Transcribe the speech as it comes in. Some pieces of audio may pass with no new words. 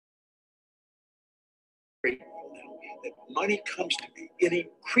grateful now that money comes to me in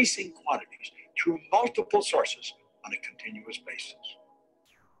increasing quantities through multiple sources on a continuous basis.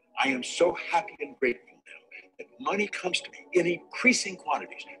 I am so happy and grateful now that money comes to me in increasing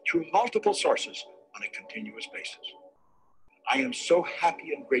quantities through multiple sources on a continuous basis. I am so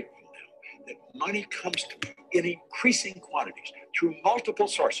happy and grateful now that money comes to me in increasing quantities through multiple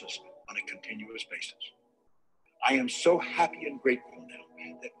sources on a continuous basis. I am so happy and grateful now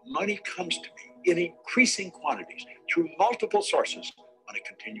that money comes to me in increasing quantities through multiple sources on a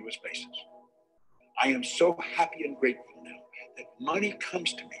continuous basis. I am so happy and grateful now that money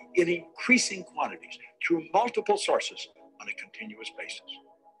comes to me in increasing quantities through multiple sources on a continuous basis.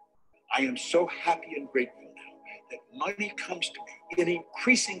 I am so happy and grateful now that money comes to me in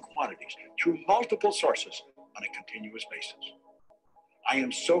increasing quantities through multiple sources on a continuous basis. I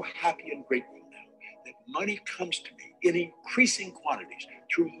am so happy and grateful now that money comes to me in increasing quantities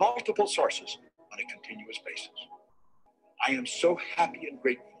through multiple sources on a continuous basis. I am so happy and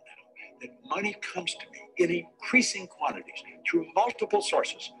grateful now that money comes to me in increasing quantities through multiple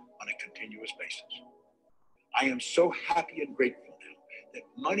sources on a continuous basis. I am so happy and grateful now that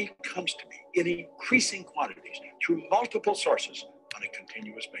money comes to me in increasing quantities through multiple sources on a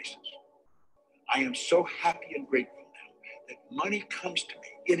continuous basis. I am so happy and grateful now that money comes to me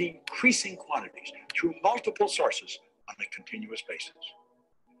in increasing quantities through multiple sources on a continuous basis.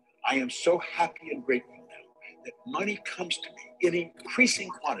 I am so happy and grateful now that money comes to me in increasing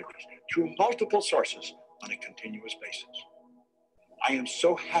quantities through multiple sources on a continuous basis. I am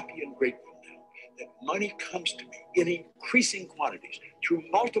so happy and grateful now that money comes to me in increasing quantities through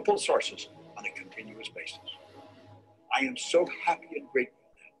multiple sources on a continuous basis. I am so happy and grateful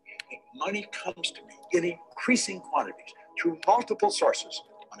now that money comes to me in increasing quantities through multiple sources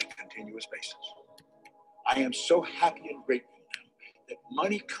on a continuous basis. I am so happy and grateful now that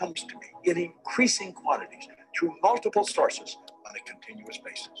money comes to me in increasing quantities through multiple sources on a continuous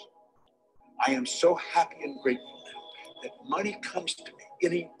basis. I am so happy and grateful now that money comes to me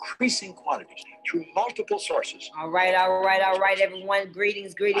in increasing quantities through multiple sources. All right, everyone.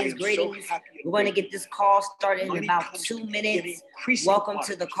 Greetings. We're going to get this call started in about 2 minutes. Welcome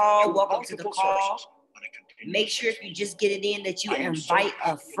to the call. Make sure if you just get it in that you invite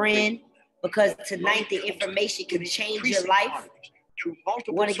a friend, because tonight the information can change your life. We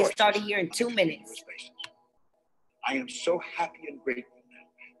want to get started here in 2 minutes. I am so happy and grateful now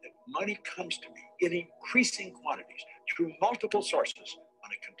that money comes to me in increasing quantities through multiple sources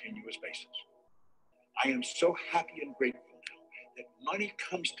on a continuous basis. I am so happy and grateful now that money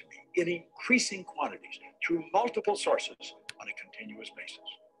comes to me in increasing quantities through multiple sources on a continuous basis.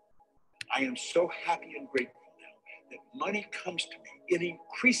 I am so happy and grateful now that money comes to me in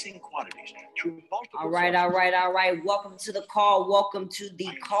increasing quantities through multiple sources. All right. Welcome to the call.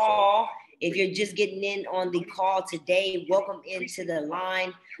 If you're just getting in on the call today, welcome into the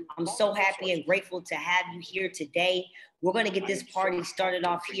line. I'm so happy and grateful to have you here today. We're going to get this party started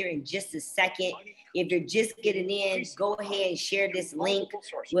off here in just a second. If you're just getting in, go ahead and share this link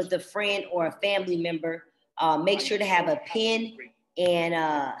with a friend or a family member. Make sure to have a pen and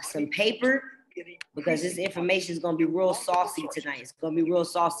some paper, because this information is going to be real saucy tonight. It's going to be real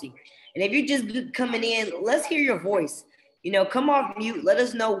saucy. And if you're just coming in, let's hear your voice. Come off mute. Let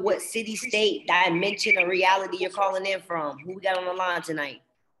us know what city, state, dimension, or reality you're calling in from. Who we got on the line tonight?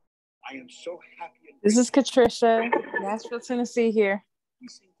 I am so happy. This is Patricia, Nashville, Tennessee here.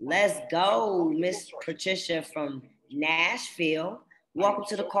 Let's go, Miss Patricia from Nashville. Welcome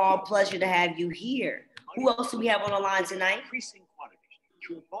to the call. Pleasure to have you here. Who else do we have on the line tonight? Increasing quantities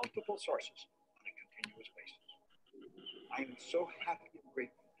through multiple sources on a continuous basis. I am so happy and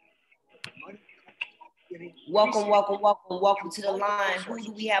grateful. Welcome to the line. Who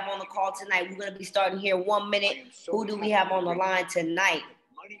do we have on the call tonight? We're going to be starting here in 1 minute. Who do we have on the line tonight?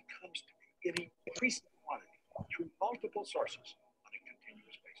 Money comes to me in increasing quantity through multiple sources on a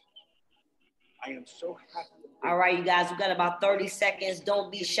continuous basis. I am so happy. All right, you guys, we've got about 30 seconds. Don't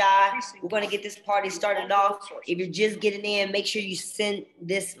be shy. We're going to get this party started off. If you're just getting in, make sure you send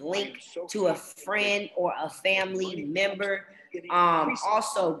this link to a friend or a family member.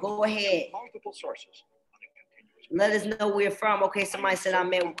 Also, go ahead. Multiple sources. Let us know where you're from. Okay, somebody said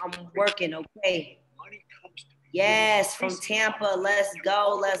I'm working. Okay. Yes, from Tampa. Let's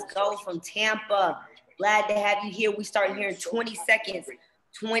go from Tampa. Glad to have you here. We start here in 20 seconds.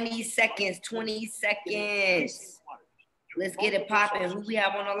 20 seconds. Let's get it popping. Who we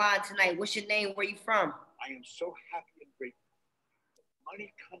have on the line tonight? What's your name? Where you from? I am so happy and grateful.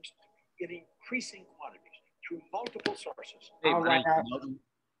 Money comes to me in increasing quantities through multiple sources. Hey, all right.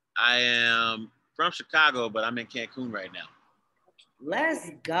 I am from Chicago, but I'm in Cancun right now. Let's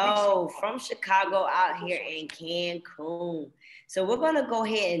go from Chicago out here in Cancun. So we're going to go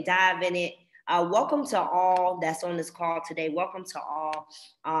ahead and dive in it. Welcome to all that's on this call today. Welcome to all.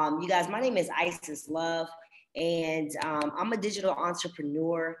 You guys, my name is Isis Love, and I'm a digital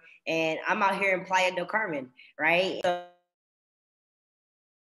entrepreneur, and I'm out here in Playa del Carmen, right?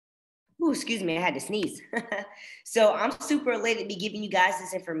 Ooh, excuse me, I had to sneeze. So I'm super elated to be giving you guys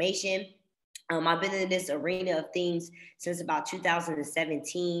this information. I've been in this arena of things since about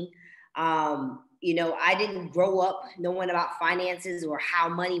 2017. I didn't grow up knowing about finances or how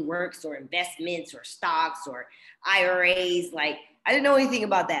money works or investments or stocks or IRAs. Like, I didn't know anything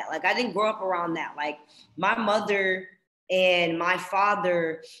about that. Like, I didn't grow up around that. Like, my mother and my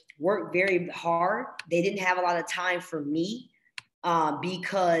father worked very hard. They didn't have a lot of time for me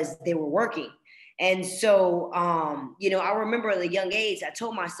because they were working. And so, I remember at a young age, I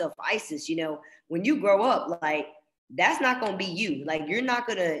told myself, Isis, when you grow up, like, that's not going to be you. Like, you're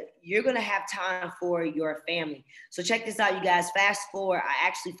going to have time for your family. So check this out, you guys. Fast forward, I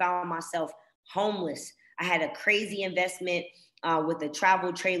actually found myself homeless. I had a crazy investment with a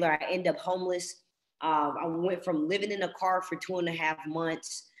travel trailer. I ended up homeless. I went from living in a car for 2.5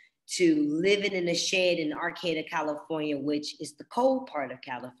 months to living in a shed in Arcata, California, which is the cold part of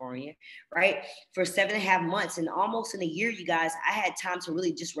California, right? For 7.5 months. And almost in a year, you guys, I had time to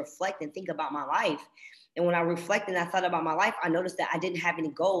really just reflect and think about my life. And when I reflected and I thought about my life, I noticed that I didn't have any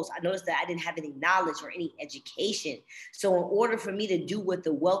goals. I noticed that I didn't have any knowledge or any education. So in order for me to do what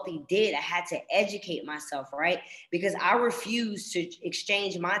the wealthy did, I had to educate myself, right? Because I refused to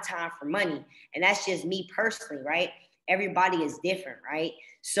exchange my time for money. And that's just me personally, right? Everybody is different, right?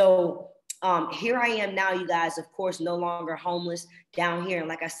 So here I am now, you guys, of course, no longer homeless down here. And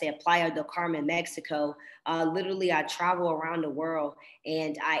like I said, Playa del Carmen, Mexico. Literally, I travel around the world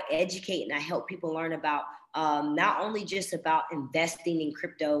and I educate and I help people learn about not only just about investing in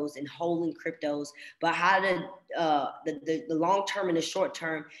cryptos and holding cryptos, but how to the long term and the short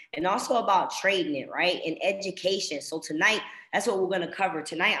term, and also about trading it, right? And education. So tonight, that's what we're going to cover.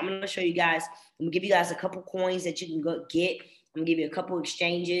 Tonight, I'm going to show you guys, I'm going to give you guys a couple coins that you can go get. I'm going to give you a couple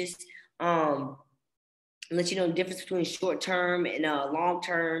exchanges. Let you know the difference between short term and long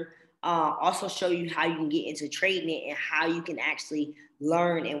term. Also show you how you can get into trading it and how you can actually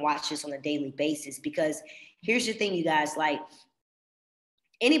learn and watch this on a daily basis. Because here's the thing, you guys, like,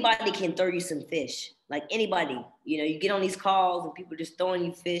 anybody can throw you some fish. Like, anybody, you get on these calls and people just throwing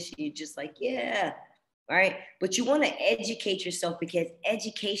you fish and you're just like, yeah, right? But you want to educate yourself, because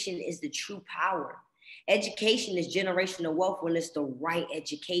education is the true power. Education is generational wealth when it's the right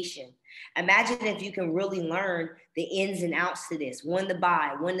education. Imagine if you can really learn the ins and outs to this, when to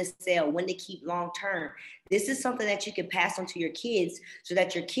buy, when to sell, when to keep long term. This is something that you can pass on to your kids so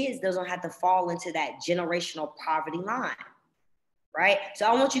that your kids doesn't have to fall into that generational poverty line, right? So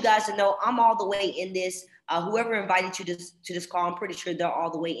I want you guys to know I'm all the way in this. Whoever invited you to this call, I'm pretty sure they're all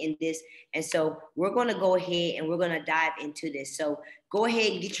the way in this. And so we're going to go ahead and we're going to dive into this. So go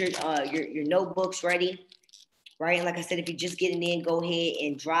ahead and get your notebooks ready, right? And like I said, if you're just getting in, go ahead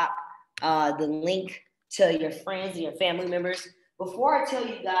and drop the link to your friends and your family members. Before I tell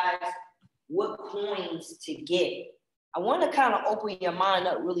you guys what coins to get, I want to kind of open your mind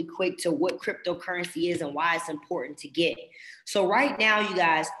up really quick to what cryptocurrency is and why it's important to get. So right now, you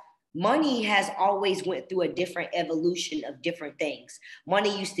guys, money has always went through a different evolution of different things.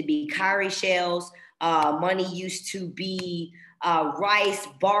 Money used to be cowrie shells. Money used to be rice,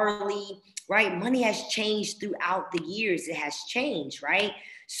 barley, right? Money has changed throughout the years. It has changed, right?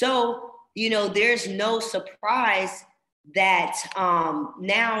 So, there's no surprise that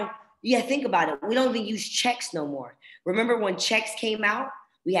now, think about it. We don't even use checks no more. Remember when checks came out?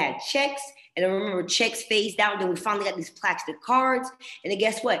 We had checks, and I remember checks phased out. Then we finally got these plastic cards. And then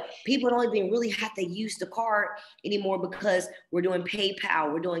guess what? People don't even really have to use the card anymore because we're doing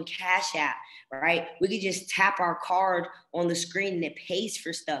PayPal, we're doing Cash App, right? We can just tap our card on the screen and it pays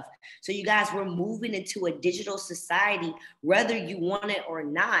for stuff. So you guys, we're moving into a digital society, whether you want it or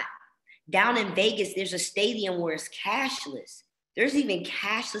not. Down in Vegas, there's a stadium where it's cashless. There's even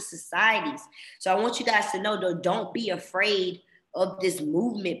cashless societies. So I want you guys to know, though, don't be afraid of this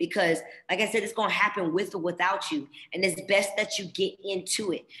movement, because like I said, it's going to happen with or without you. And it's best that you get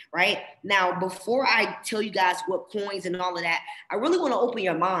into it, right? Now, before I tell you guys what coins and all of that, I really want to open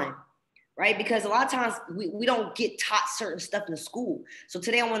your mind, right? Because a lot of times we don't get taught certain stuff in school. So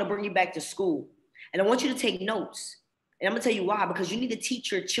today I want to bring you back to school. And I want you to take notes. And I'm going to tell you why, because you need to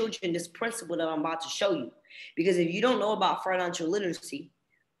teach your children this principle that I'm about to show you. Because if you don't know about financial literacy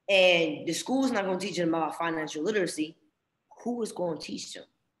and the school's not going to teach them about financial literacy, who is going to teach them,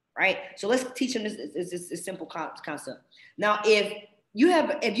 right? So let's teach them this simple concept. Now, if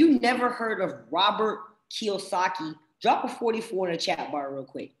if you never heard of Robert Kiyosaki, drop a 44 in the chat bar real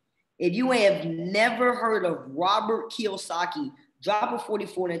quick. If you have never heard of Robert Kiyosaki, drop a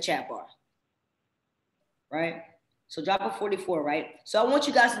 44 in the chat bar. Right? So drop a 44, right? So I want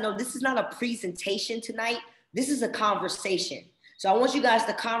you guys to know this is not a presentation tonight. This is a conversation. So I want you guys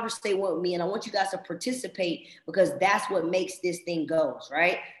to conversate with me and I want you guys to participate because that's what makes this thing goes,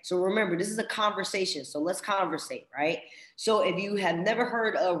 right? So remember, this is a conversation. So let's conversate, right? So if you have never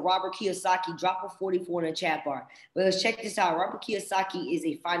heard of Robert Kiyosaki, drop a 44 in the chat bar. But let's check this out. Robert Kiyosaki is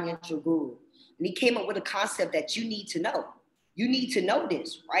a financial guru. And he came up with a concept that you need to know. You need to know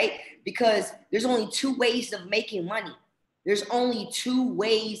this, right? Because there's only two ways of making money. There's only two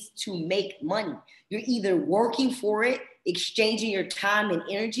ways to make money. You're either working for it, exchanging your time and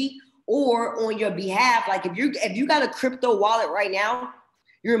energy, or on your behalf. Like if you got a crypto wallet right now,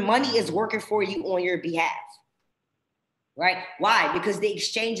 your money is working for you on your behalf, right? Why? Because the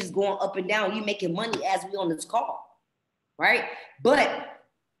exchange is going up and down. You making money as we on this call, right? But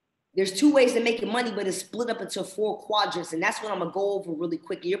there's two ways to making money, but it's split up into 4 quadrants. And that's what I'm going to go over really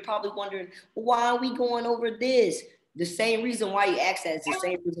quick. You're probably wondering, well, why are we going over this? The same reason why you asked that is the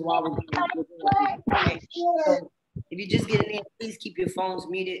same reason why we're going over it. Okay? So if you're just getting in, please keep your phones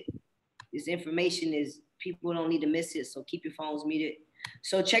muted. This information is, people don't need to miss it. So keep your phones muted.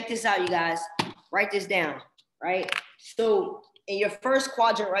 So check this out, you guys. Write this down, right? So in your first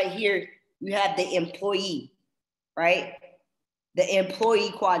quadrant right here, you have the employee, right? The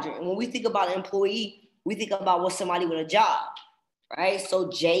employee quadrant. And when we think about employee, we think about what somebody with a job, right? So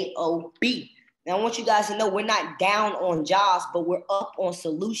J-O-B. Now I want you guys to know we're not down on jobs, but we're up on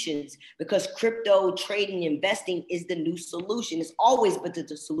solutions because crypto trading, investing is the new solution. It's always been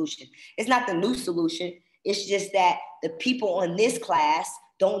the solution. It's not the new solution. It's just that the people on this class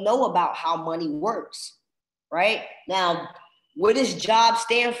don't know about how money works, right? Now, what does job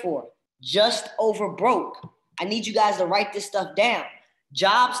stand for? Just over broke. I need you guys to write this stuff down.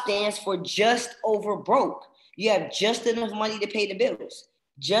 Job stands for just over broke. You have just enough money to pay the bills,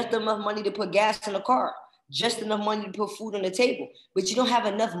 just enough money to put gas in the car, just enough money to put food on the table, but you don't have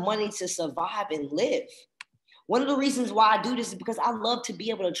enough money to survive and live. One of the reasons why I do this is because I love to be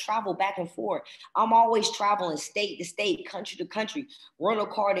able to travel back and forth. I'm always traveling state to state, country to country, rental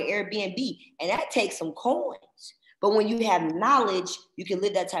car to Airbnb, and that takes some coins. But when you have knowledge, you can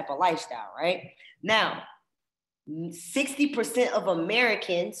live that type of lifestyle, right? Now, 60% of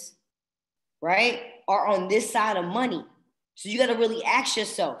Americans, right, are on this side of money. So you got to really ask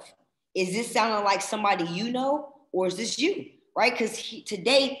yourself, is this sounding like somebody you know, or is this you, right? Because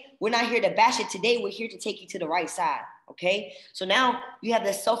today, we're not here to bash it. Today, we're here to take you to the right side, okay? So now you have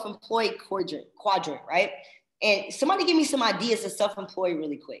the self-employed quadrant, right? And somebody give me some ideas of self-employed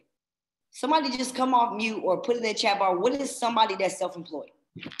really quick. Somebody just come off mute or put it in the chat bar. What is somebody that's self-employed?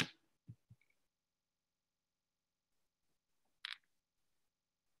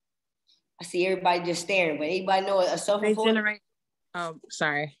 I see everybody just staring, but anybody know a self-employed?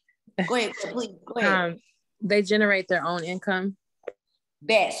 Sorry. Go ahead, please. Go ahead. They generate their own income.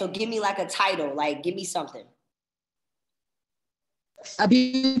 Bet. So give me like a title, like give me something. A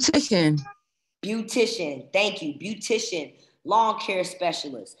beautician. Beautician. Thank you. Beautician. Lawn care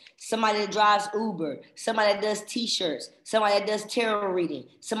specialist, somebody that drives Uber, somebody that does t-shirts, somebody that does tarot reading,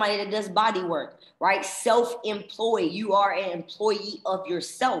 somebody that does body work, right? Self-employed. You are an employee of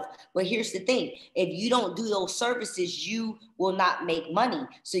yourself. But here's the thing. If you don't do those services, you will not make money.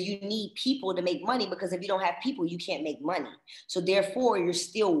 So you need people to make money because if you don't have people, you can't make money. So therefore, you're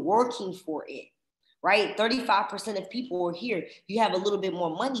still working for it, right? 35% of people are here. You have a little bit more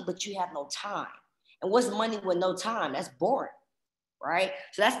money, but you have no time. And what's money with no time? That's boring, right?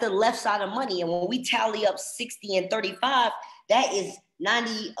 So that's the left side of money. And when we tally up 60 and 35, that is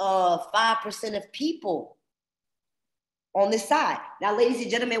 95% of people on this side. Now, ladies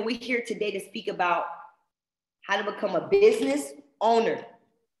and gentlemen, we're here today to speak about how to become a business owner.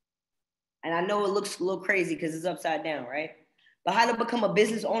 And I know it looks a little crazy because it's upside down, right? But how to become a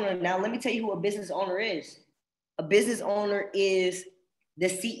business owner. Now, let me tell you who a business owner is. A business owner is the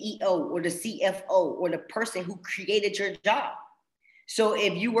CEO or the CFO or the person who created your job. So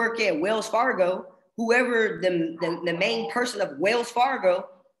if you work at Wells Fargo, whoever the main person of Wells Fargo,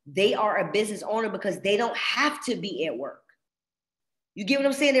 they are a business owner because they don't have to be at work. You get what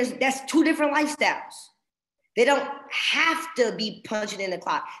I'm saying? That's two different lifestyles. They don't have to be punching in the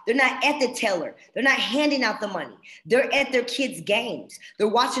clock. They're not at the teller. They're not handing out the money. They're at their kids' games. They're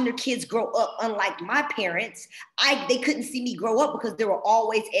watching their kids grow up. Unlike my parents, they couldn't see me grow up because they were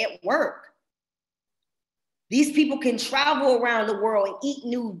always at work. These people can travel around the world and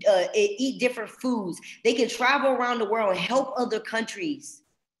eat different foods. They can travel around the world and help other countries,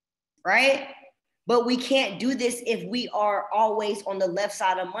 right? But we can't do this if we are always on the left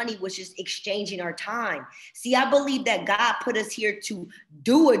side of money, which is exchanging our time. See, I believe that God put us here to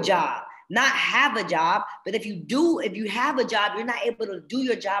do a job, not have a job. But if you have a job, you're not able to do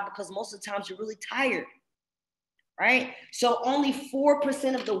your job because most of the times you're really tired, right? So only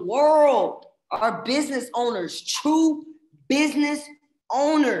 4% of the world are business owners, true business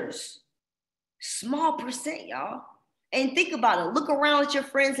owners. Small percent, y'all. And think about it. Look around at your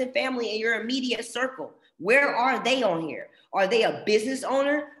friends and family in your immediate circle. Where are they on here? Are they a business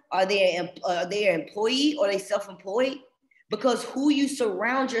owner? Are they an employee? Or are they self-employed? Because who you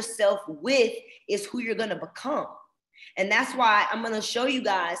surround yourself with is who you're going to become. And that's why I'm going to show you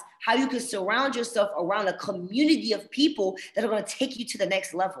guys how you can surround yourself around a community of people that are going to take you to the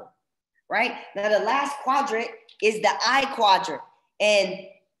next level. Right? Now, the last quadrant is the I quadrant. And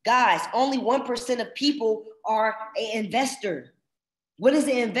guys, only 1% of people are an investor. What is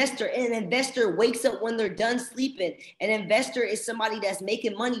an investor? An investor wakes up when they're done sleeping. An investor is somebody that's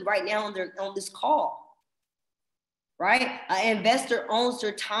making money right now on this call. Right? An investor owns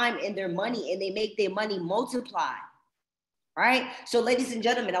their time and their money, and they make their money multiply. Right? So, ladies and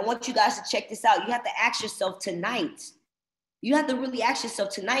gentlemen, I want you guys to check this out. You have to ask yourself tonight. You have to really ask yourself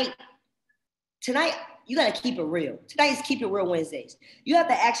tonight. Tonight, you got to keep it real. Tonight is Keep It Real Wednesdays. You have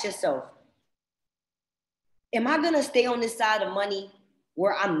to ask yourself, am I going to stay on this side of money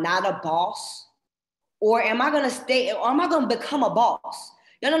where I'm not a boss? Or am I going to become a boss?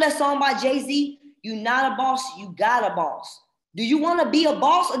 You know that song by Jay-Z? You not a boss, you got a boss. Do you want to be a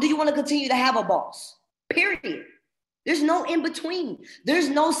boss or do you want to continue to have a boss? Period. There's no in between. There's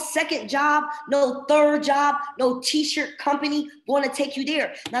no second job, no third job, no t-shirt company going to take you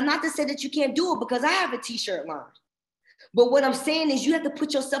there. Now, not to say that you can't do it because I have a t-shirt line. But what I'm saying is you have to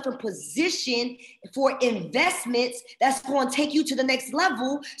put yourself in position for investments that's going to take you to the next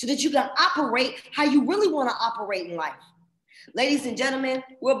level so that you can operate how you really want to operate in life. Ladies and gentlemen,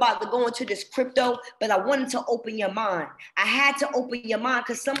 we're about to go into this crypto, but I wanted to open your mind. I had to open your mind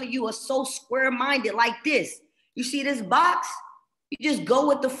because some of you are so square-minded like this. You see this box? You just go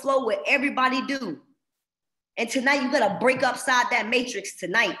with the flow, what everybody do. And tonight, you got to break upside that matrix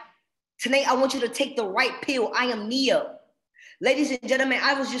tonight. Tonight, I want you to take the right pill. I am Neo. Ladies and gentlemen,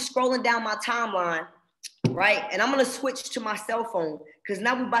 I was just scrolling down my timeline, right? And I'm going to switch to my cell phone because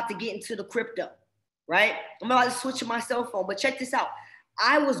now we're about to get into the crypto, right? I'm about to switch to my cell phone. But check this out.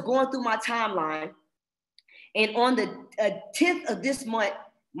 I was going through my timeline, and on the 10th of this month,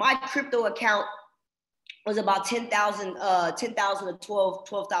 my crypto account was about $10,000 to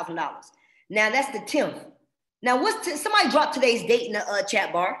 $12,000. Now that's the 10th. Now somebody drop today's date in the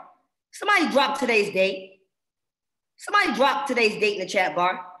chat bar. Somebody drop today's date. Somebody drop today's date in the chat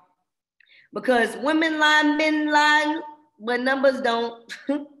bar. Because women lie, men lie, but numbers don't.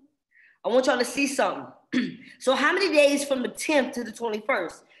 I want y'all to see something. So how many days from the 10th to the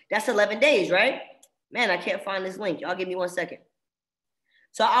 21st? That's 11 days, right? Man, I can't find this link. Y'all give me 1 second.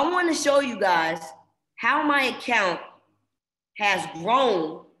 So I want to show you guys how my account has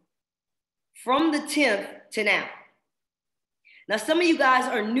grown from the 10th to now. Now, some of you guys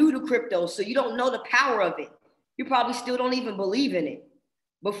are new to crypto, so you don't know the power of it. You probably still don't even believe in it.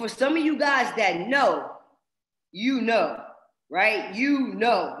 But for some of you guys that know, you know, right? You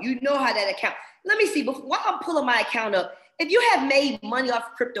know how that account. Let me see, while I'm pulling my account up, if you have made money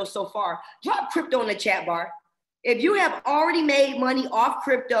off crypto so far, drop crypto in the chat bar. If you have already made money off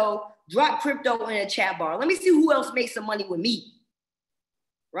crypto, drop crypto in the chat bar. Let me see who else made some money with me,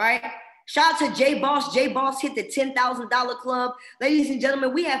 right? Shout out to J Boss. J Boss hit the $10,000 club. Ladies and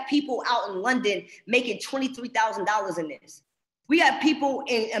gentlemen, we have people out in London making $23,000 in this. We have people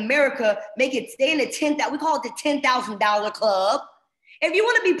in America stay in the $10,000. We call it the $10,000 club. If you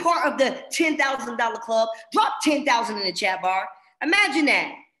want to be part of the $10,000 club, drop 10,000 in the chat bar. Imagine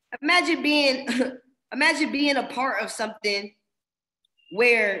that. Imagine being a part of something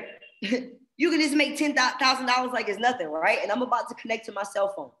where you can just make $10,000 like it's nothing, right? And I'm about to connect to my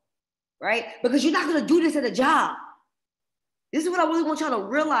cell phone, right? Because you're not going to do this at a job. This is what I really want y'all to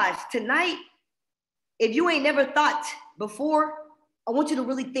realize tonight. If you ain't never thought before, I want you to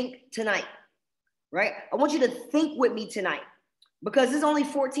really think tonight, right? I want you to think with me tonight because there's only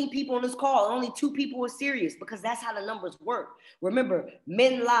 14 people on this call. And only 2 people are serious because that's how the numbers work. Remember,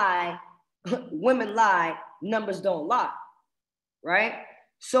 men lie, women lie, numbers don't lie, right?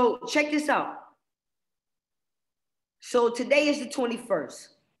 So check this out. So today is the 21st.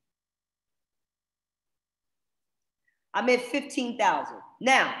 I'm at 15,000.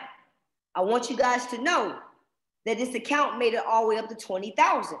 Now, I want you guys to know that this account made it all the way up to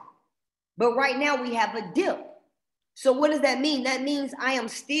 20,000. But right now we have a dip. So what does that mean? That means I am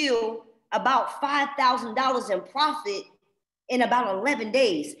still about $5,000 in profit in about 11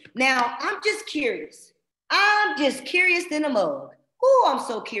 days. Now, I'm just curious. I'm just curious in a mug. Ooh, I'm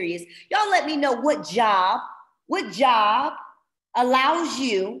so curious. Y'all let me know what job allows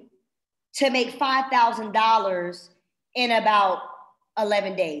you to make $5,000 in about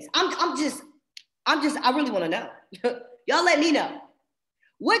 11 days. I really want to know. Y'all let me know.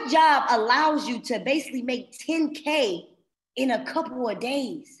 What job allows you to basically make 10K in a couple of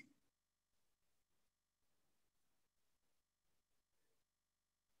days?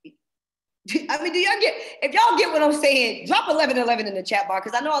 I mean, if y'all get what I'm saying, drop 1111 in the chat bar,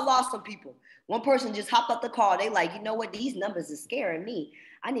 because I know I lost some people. One person just hopped up the call. They like, you know what? These numbers are scaring me.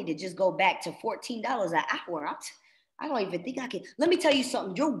 I need to just go back to $14 an hour. I don't even think I can. Let me tell you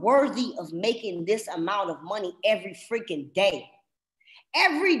something. You're worthy of making this amount of money every freaking day.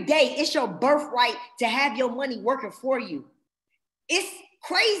 Every day, it's your birthright to have your money working for you. It's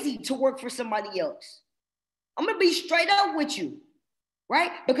crazy to work for somebody else. I'm going to be straight up with you,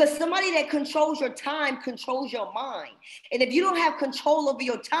 right? Because somebody that controls your time controls your mind. And if you don't have control over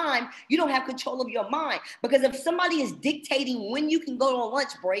your time, you don't have control of your mind. Because if somebody is dictating when you can go on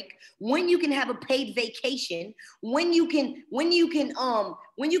lunch break, when you can have a paid vacation, when you can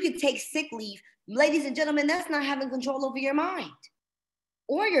take sick leave, ladies and gentlemen, that's not having control over your mind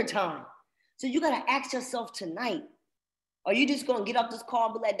or your time. So you got to ask yourself tonight, are you just going to get off this call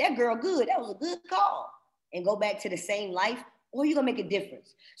and be like, that girl good, that was a good call, and go back to the same life? Or you going to make a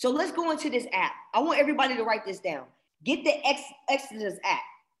difference? So let's go into this app. I want everybody to write this down. Get the Exodus app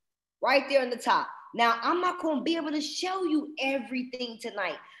right there on the top. Now, I'm not going to be able to show you everything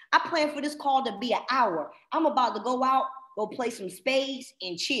tonight. I plan for this call to be an hour. I'm about to go out, go play some spades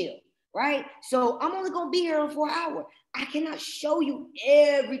and chill, right? So I'm only going to be here for an hour. I cannot show you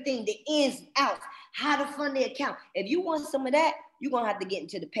everything, the ins and outs, how to fund the account. If you want some of that, you're going to have to get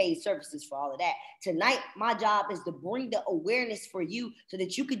into the paid services for all of that. Tonight, my job is to bring the awareness for you so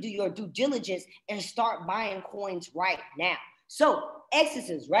that you can do your due diligence and start buying coins right now. So,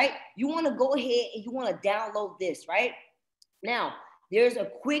 Exodus, right? You want to go ahead and you want to download this, right? Now, there's a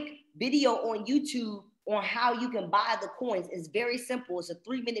quick video on YouTube on how you can buy the coins. It's very simple. It's a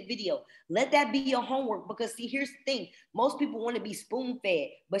 3-minute video. Let that be your homework, because see, here's the thing. Most people want to be spoon-fed,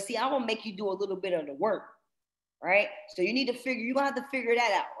 but see, I want to make you do a little bit of the work, right? So you're going to have to figure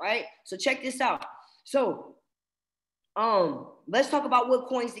that out, right? So check this out. So, let's talk about what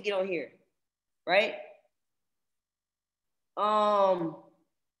coins to get on here, right? Hold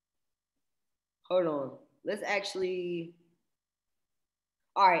on. Let's actually...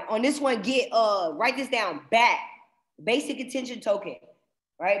 All right, on this one, write this down. BAT, basic attention token,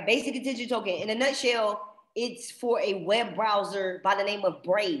 right? Basic attention token. In a nutshell, it's for a web browser by the name of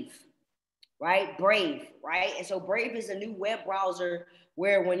Brave, right? Brave, right? And so Brave is a new web browser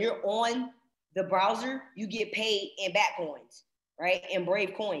where when you're on the browser, you get paid in BAT coins, right? In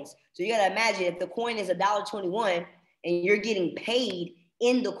Brave coins. So you gotta imagine if the coin is $1.21 and you're getting paid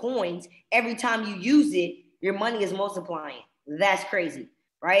in the coins, every time you use it, your money is multiplying. That's crazy.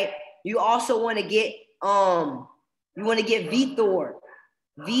 Right? You also want to get VThor.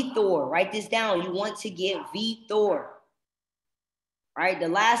 VThor, write this down. You want to get VThor. Right? The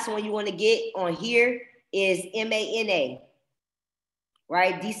last one you want to get on here is MANA.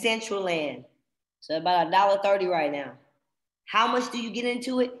 Right? Decentraland. So about $1.30 right now. How much do you get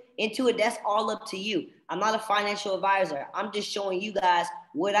into it? That's all up to you. I'm not a financial advisor. I'm just showing you guys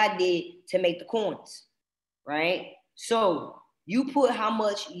what I did to make the coins. Right? So you put how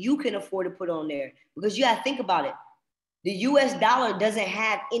much you can afford to put on there, because you got to think about it. The US dollar doesn't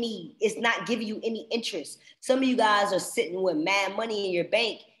have it's not giving you any interest. Some of you guys are sitting with mad money in your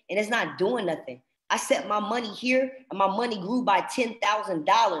bank and it's not doing nothing. I set my money here and my money grew by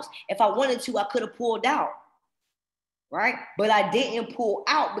 $10,000. If I wanted to, I could have pulled out. Right? But I didn't pull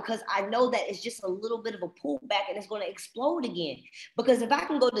out because I know that it's just a little bit of a pullback and it's going to explode again. Because if I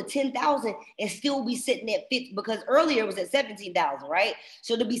can go to 10,000 and still be sitting at 50, because earlier it was at 17,000, right?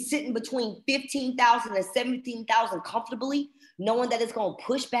 So to be sitting between 15,000 and 17,000 comfortably, knowing that it's going to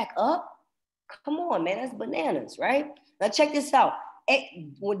push back up, come on, man, that's bananas, right? Now check this out.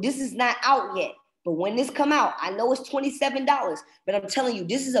 This is not out yet, but when this come out, I know it's $27, but I'm telling you,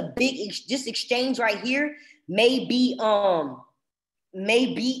 this is a this exchange right here may be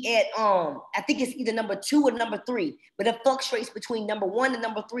at I think it's either number 2 or number 3, but it fluctuates between number 1 and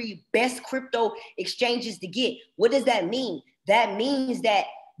number 3 best crypto exchanges to get. What does that mean? That means that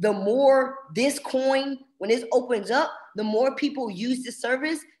the more this coin, when this opens up, the more people use this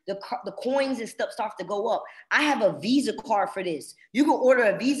service, the coins and stuff starts to go up. I have a Visa card for this. You can order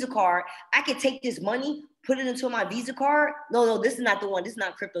a Visa card. I can take this money, put it into my Visa card. No, this is not the one. This is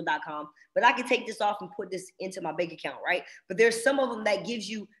not crypto.com. But I can take this off and put this into my bank account, right? But there's some of them that gives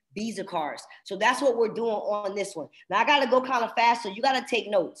you Visa cards. So that's what we're doing on this one. Now I got to go kind of fast, so you got to take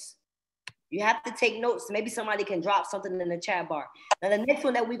notes. You have to take notes. Maybe somebody can drop something in the chat bar. Now the next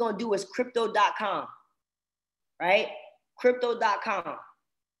one that we're going to do is crypto.com, right? Crypto.com,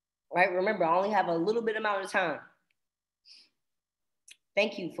 right? Remember, I only have a little bit amount of time.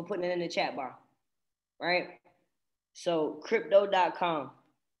 Thank you for putting it in the chat bar, right? So crypto.com.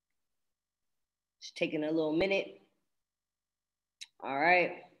 Just taking a little minute. All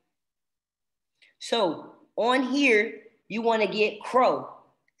right. So on here, you want to get Crow.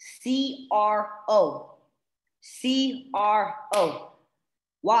 C-R-O. C-R-O.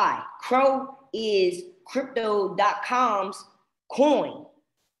 Why? Crow is crypto.com's coin,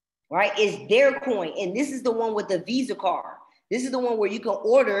 right? It's their coin. And this is the one with the Visa card. This is the one where you can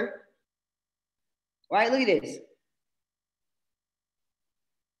order, right? Look at this.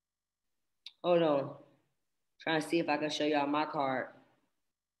 Hold on. Trying to see if I can show y'all my card.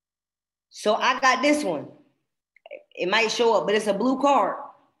 So I got this one. It might show up, but it's a blue card.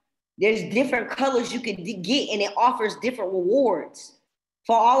 There's different colors you can get, and it offers different rewards.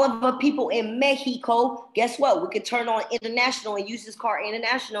 For all of the people in Mexico, guess what? We could turn on international and use this card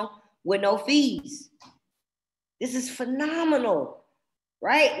international with no fees. This is phenomenal,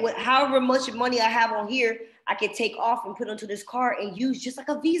 right? With however much money I have on here, I can take off and put onto this card and use just like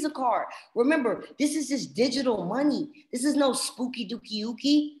a Visa card. Remember, this is just digital money. This is no spooky dookie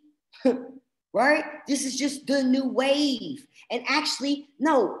ookie, right? This is just the new wave. And actually,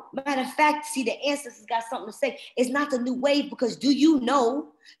 no, matter of fact, see, the ancestors got something to say. It's not the new wave, because do you know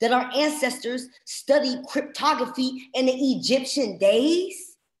that our ancestors studied cryptography in the Egyptian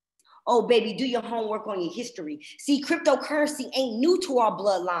days? Oh, baby, do your homework on your history. See, cryptocurrency ain't new to our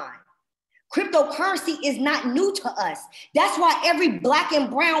bloodline. Cryptocurrency is not new to us. That's why every Black and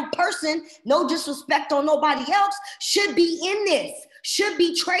brown person, no disrespect on nobody else, should be in this, should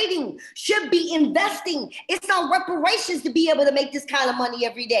be trading, should be investing. It's on reparations to be able to make this kind of money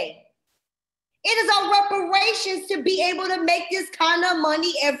every day. It is on reparations to be able to make this kind of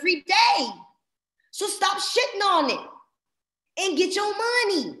money every day. So stop shitting on it and get your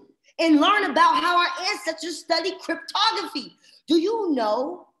money and learn about how our ancestors studied cryptography. Do you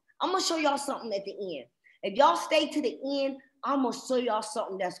know? I'm gonna show y'all something at the end. If y'all stay to the end, I'm gonna show y'all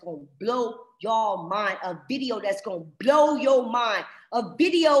something that's gonna blow y'all mind, a video that's gonna blow your mind, a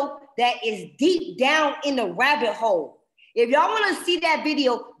video that is deep down in the rabbit hole. If y'all wanna see that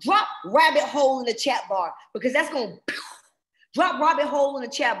video, drop rabbit hole in the chat bar, because that's gonna drop rabbit hole in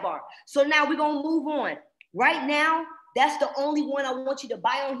the chat bar. So now we're gonna move on. Right now, that's the only one I want you to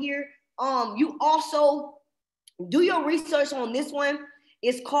buy on here. You also do your research on this one.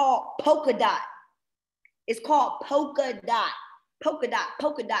 It's called Polkadot. It's called Polkadot. Polkadot,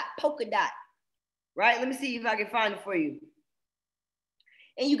 Polkadot, Polkadot. Right? Let me see if I can find it for you.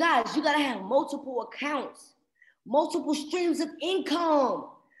 And you guys, you got to have multiple accounts, multiple streams of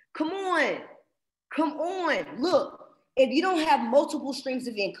income. Come on. Come on. Look, if you don't have multiple streams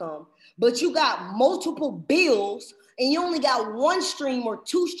of income, but you got multiple bills, and you only got one stream or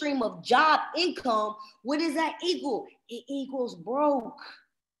two stream of job income, what does that equal? It equals broke.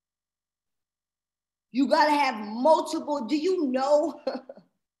 You gotta have multiple. Do you know?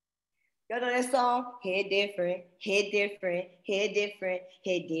 Y'all know that song? Hit different, hit different, hit different,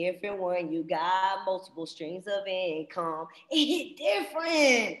 hit different when you got multiple streams of income. It hit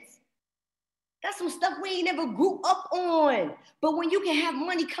different. That's some stuff we ain't never grew up on. But when you can have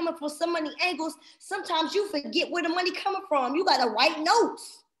money coming from so many angles, sometimes you forget where the money coming from. You gotta write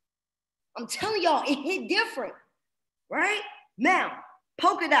notes. I'm telling y'all, it hit different, right? Now,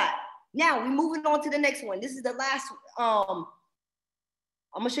 Polkadot. Now, we're moving on to the next one. This is the last, I'm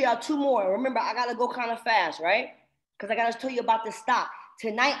gonna show y'all two more. Remember, I gotta go kind of fast, right? Because I gotta tell you about the stock.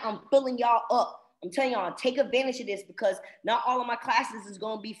 Tonight, I'm filling y'all up. I'm telling y'all, take advantage of this, because not all of my classes is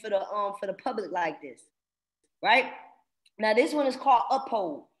gonna be for the public like this, right? Now this one is called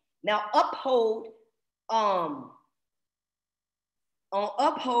Uphold. Now Uphold, on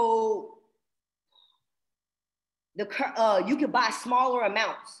Uphold, you can buy smaller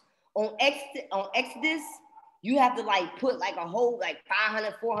amounts. On Exodus, you have to like put like a whole like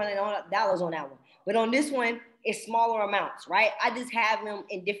 $500, $400 on that one. But on this one, it's smaller amounts, right? I just have them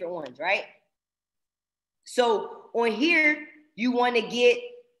in different ones, right? So on here, you want to get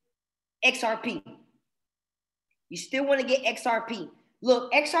XRP. You still want to get XRP.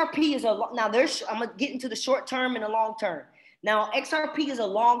 Look, XRP is now I'm gonna get into the short term and the long term. Now, XRP is a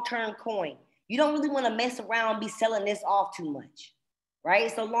long-term coin. You don't really want to mess around and be selling this off too much, right?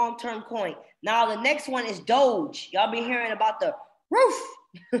 It's a long-term coin. Now, the next one is Doge. Y'all been hearing about the roof,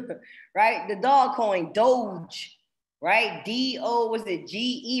 right? The dog coin, Doge, right? D-O, was it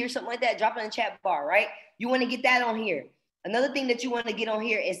G-E or something like that? Drop it in the chat bar, right? You want to get that on here. Another thing that you want to get on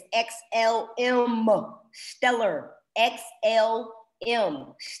here is XLM, Stellar,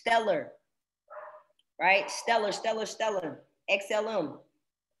 XLM, Stellar, right? Stellar, XLM.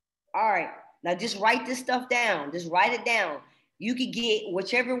 All right, now just write this stuff down. Just write it down. You could get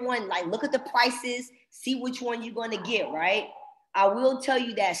whichever one, like look at the prices, see which one you're going to get, right? I will tell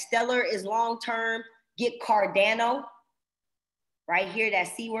you that Stellar is long-term. Get Cardano, right here,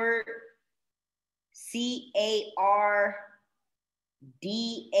 that C word, C-A-R-D-A-N-O,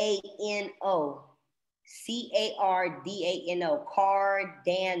 C-A-R-D-A-N-O,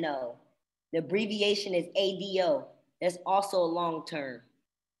 Cardano. The abbreviation is ADO. That's also long-term.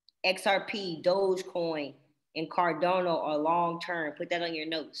 XRP, Dogecoin, and Cardano are long-term. Put that on your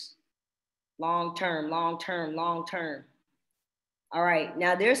notes. Long-term, long-term, long-term. All right,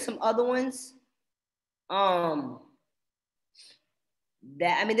 now there's some other ones.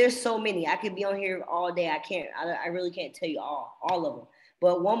 There's so many. I could be on here all day. I really can't tell you all of them.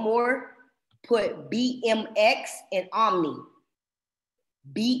 But one more, put BMX and Omni.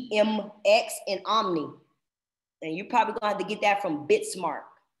 BMX and Omni. And you're probably gonna have to get that from Bitsmart.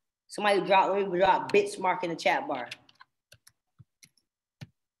 Let me drop Bitsmart in the chat bar.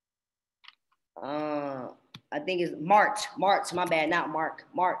 I think it's Mart, my bad, not Mark,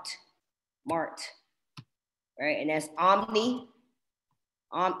 Mart. Right, and that's Omni.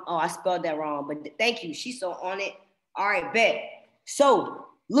 I spelled that wrong, but thank you, she's so on it. All right, bet. So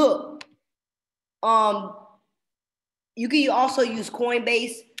look, you can also use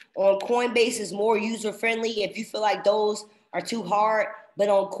Coinbase. On Coinbase is more user-friendly if you feel like those are too hard. But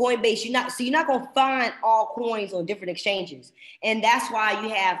on Coinbase, you're not gonna find all coins on different exchanges. And that's why you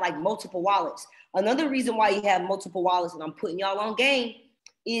have like multiple wallets. Another reason why you have multiple wallets, and I'm putting y'all on game,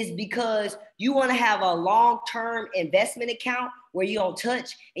 is because you wanna have a long-term investment account where you don't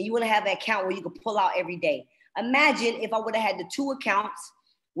touch, and you wanna have an account where you can pull out every day. Imagine if I would have had the two accounts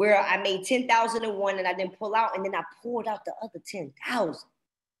where I made 10,000 in one and I didn't pull out, and then I pulled out the other 10,000.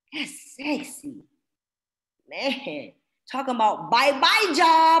 That's sexy, man. Talking about bye-bye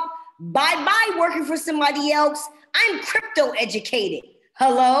job, bye-bye working for somebody else. I'm crypto educated.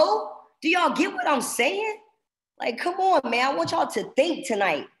 Hello? Do y'all get what I'm saying? Like, come on, man. I want y'all to think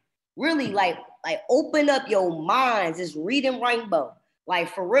tonight. Really, like open up your minds. It's reading rainbow. Like,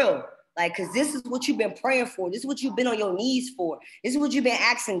 for real. Like, because this is what you've been praying for. This is what you've been on your knees for. This is what you've been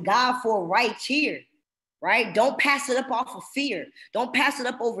asking God for right here. Right? Don't pass it up off of fear. Don't pass it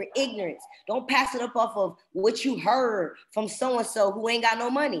up over ignorance. Don't pass it up off of what you heard from so-and-so who ain't got no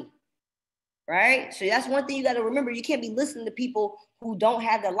money. Right? So that's one thing you got to remember. You can't be listening to people who don't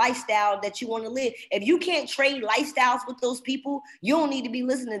have the lifestyle that you want to live. If you can't trade lifestyles with those people, you don't need to be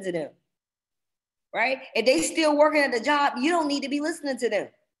listening to them. Right? If they still working at the job, you don't need to be listening to them.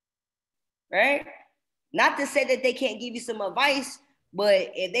 Right? Not to say that they can't give you some advice,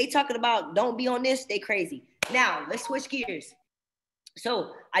 but if they talking about don't be on this, they crazy. Now, let's switch gears.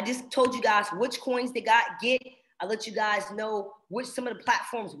 So I just told you guys which coins they get. I let you guys know which some of the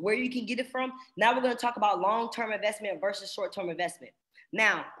platforms where you can get it from. Now we're going to talk about long-term investment versus short-term investment.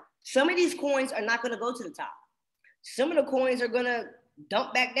 Now, some of these coins are not going to go to the top. Some of the coins are going to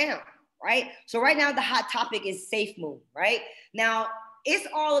dump back down, right? So right now the hot topic is SafeMoon, right? Now, it's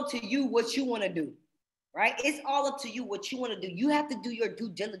all up to you what you want to do. Right? It's all up to you what you want to do. You have to do your due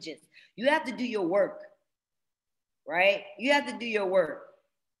diligence. You have to do your work. Right? You have to do your work.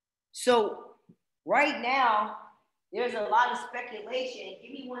 So right now, there's a lot of speculation.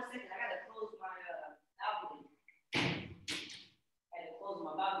 Give me 1 second. I gotta close my balcony.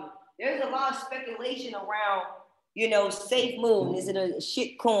 There's a lot of speculation around, SafeMoon. Is it a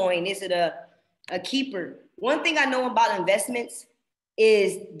shit coin? Is it a keeper? One thing I know about investments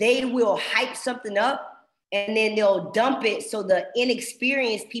is they will hype something up and then they'll dump it so the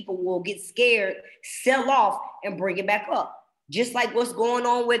inexperienced people will get scared, sell off, and bring it back up. Just like what's going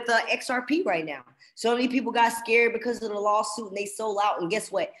on with XRP right now. So many people got scared because of the lawsuit and they sold out. And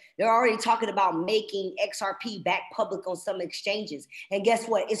guess what? They're already talking about making XRP back public on some exchanges. And guess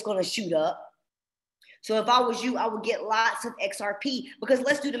what? It's going to shoot up. So if I was you, I would get lots of XRP, because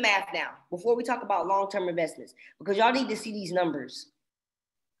let's do the math now before we talk about long-term investments, because y'all need to see these numbers.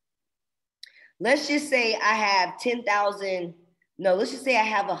 Let's just say I have 10,000. No, let's just say I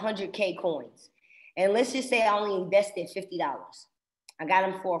have 100K coins. And let's just say I only invested $50. I got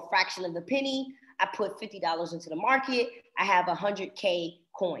them for a fraction of a penny. I put $50 into the market. I have 100K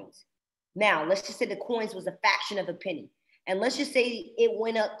coins. Now, let's just say the coins was a fraction of a penny. And let's just say it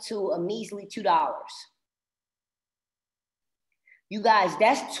went up to a measly $2. You guys,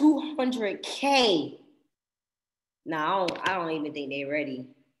 that's 200K. No, I don't even think they're ready.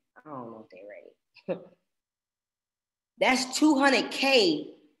 I don't know if they're ready. That's 200K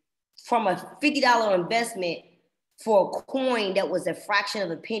from a $50 investment for a coin that was a fraction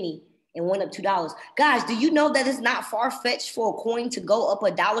of a penny and went up $2. Guys, do you know that it's not far-fetched for a coin to go up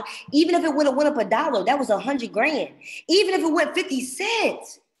 $1? Even if it would have went up $1, that was 100 grand. Even if it went 50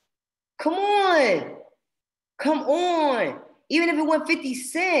 cents. Come on. Come on. Even if it went 50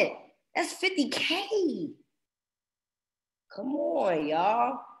 cents, that's 50K. Come on,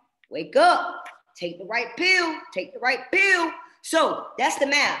 y'all. Wake up. Take the right pill. Take the right pill. So that's the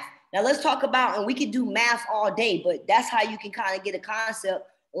math. Now let's talk about, and we can do math all day, but that's how you can kind of get a concept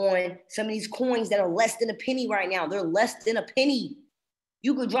on some of these coins that are less than a penny right now. They're less than a penny.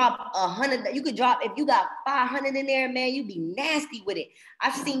 You could drop 100. You could drop, if you got 500 in there, man, you'd be nasty with it.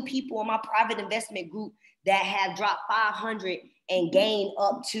 I've seen people in my private investment group that have dropped 500 and gained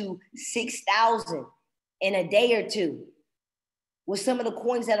up to 6,000 in a day or two with some of the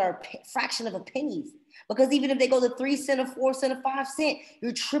coins that are a fraction of a penny. Because even if they go to 3 cents or 4 cents or 5 cents,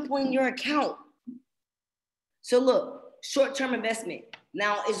 you're tripling your account. So look, short-term investment.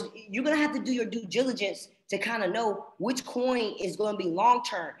 Now, you're going to have to do your due diligence to kind of know which coin is going to be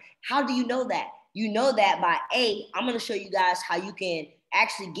long-term. How do you know that? You know that by I'm going to show you guys how you can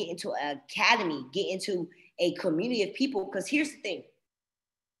actually get into an academy, get into a community of people. Because here's the thing.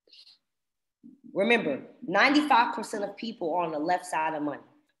 Remember, 95% of people are on the left side of money,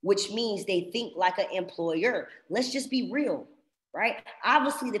 which means they think like an employer. Let's just be real, right?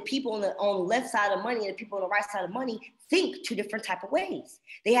 Obviously, the people on the left side of money and the people on the right side of money think two different type of ways.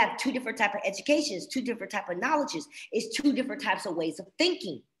 They have two different type of educations, two different type of knowledges. It's two different types of ways of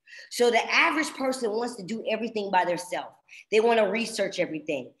thinking. So the average person wants to do everything by themselves. They want to research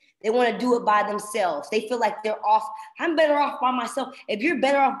everything. They want to do it by themselves. They feel like they're off. I'm better off by myself. If you're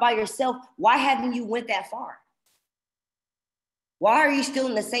better off by yourself, why haven't you went that far? Why are you still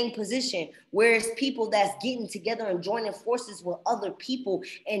in the same position? Whereas people that's getting together and joining forces with other people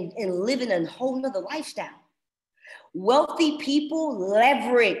and living a whole nother lifestyle. Wealthy people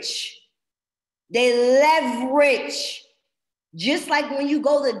leverage. They leverage. Just like when you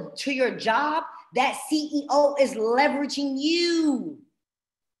go to your job, that CEO is leveraging you.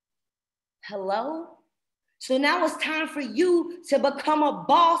 Hello? So now it's time for you to become a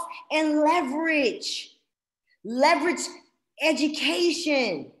boss and leverage. Leverage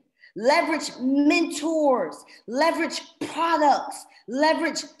education, leverage mentors, leverage products,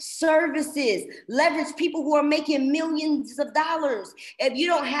 leverage services, leverage people who are making millions of dollars. If you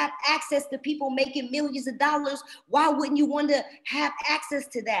don't have access to people making millions of dollars, why wouldn't you want to have access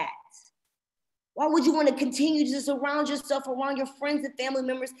to that? Why would you want to continue to surround yourself around your friends and family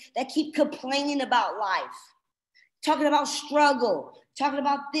members that keep complaining about life, talking about struggle, talking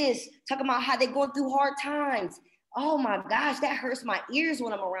about this, talking about how they're going through hard times? Oh my gosh, that hurts my ears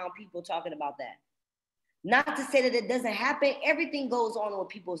when I'm around people talking about that. Not to say that it doesn't happen. Everything goes on with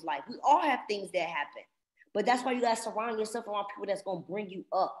people's life. We all have things that happen. But that's why you got to surround yourself around people that's going to bring you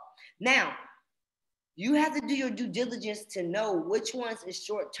up. Now, you have to do your due diligence to know which ones is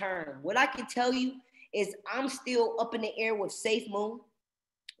short term. What I can tell you is I'm still up in the air with Safe Moon,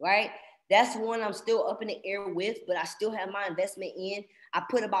 right? That's one I'm still up in the air with, but I still have my investment in. I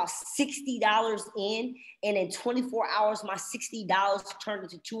put about $60 in, and in 24 hours, my $60 turned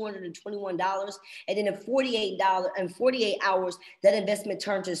into $221. And then in 48 hours, that investment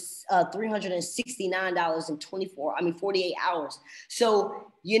turned to $369 in 48 hours.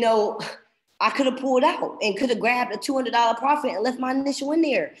 So, you know, I could have pulled out and could have grabbed a $200 profit and left my initial in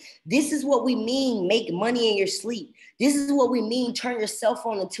there. This is what we mean, make money in your sleep. This is what we mean, turn your cell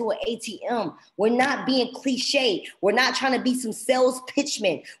phone into an ATM. We're not being cliche. We're not trying to be some sales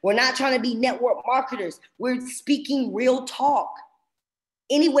pitchmen. We're not trying to be network marketers. We're speaking real talk.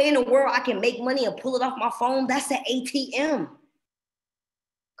 Any way in the world I can make money and pull it off my phone, that's an ATM.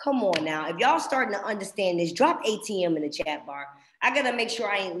 Come on now. If y'all starting to understand this, drop ATM in the chat bar. I got to make sure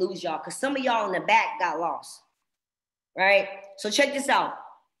I ain't lose y'all because some of y'all in the back got lost, right? So check this out.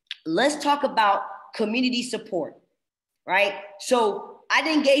 Let's talk about community support, right? So I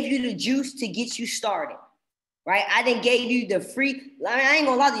didn't give you the juice to get you started, right? I didn't give you the free. I ain't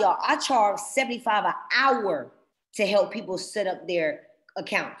going to lie to y'all. I charge $75 an hour to help people set up their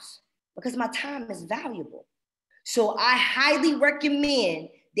accounts because my time is valuable. So I highly recommend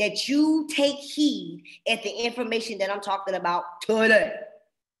that you take heed at the information that I'm talking about today,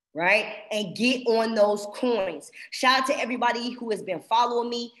 right? And get on those coins. Shout out to everybody who has been following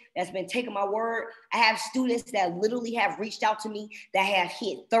me, that's been taking my word. I have students that literally have reached out to me that have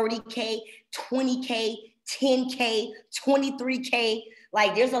hit 30K, 20K, 10K, 23K.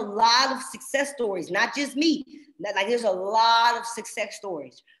 Like there's a lot of success stories, not just me. Like there's a lot of success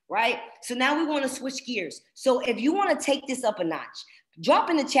stories, right? So now we want to switch gears. So if you want to take this up a notch, drop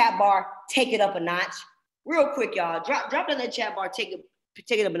in the chat bar, take it up a notch. Real quick, y'all. Drop in the chat bar, take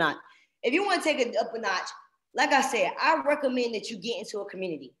it up a notch. If you want to take it up a notch, like I said, I recommend that you get into a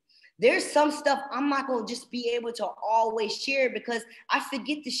community. There's some stuff I'm not going to just be able to always share because I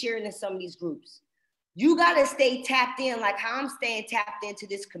forget to share it in some of these groups. You got to stay tapped in like how I'm staying tapped into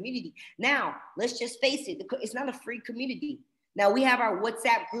this community. Now, let's just face it. It's not a free community. Now, we have our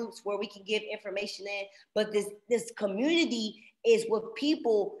WhatsApp groups where we can give information in, but this community is with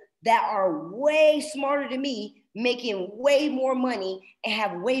people that are way smarter than me, making way more money and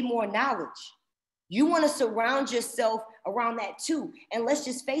have way more knowledge. You want to surround yourself around that too. And let's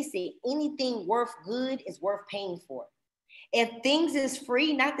just face it, anything worth good is worth paying for. If things is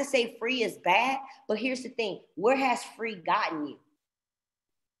free, not to say free is bad, but here's the thing, where has free gotten you?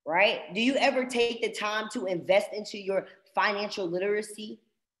 Right? Do you ever take the time to invest into your financial literacy?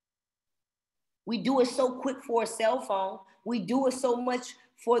 We do it so quick for a cell phone. We do it so much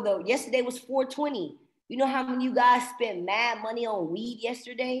for yesterday was 420. You know how many of you guys spent mad money on weed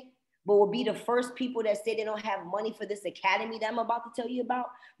yesterday, but will be the first people that say they don't have money for this academy that I'm about to tell you about?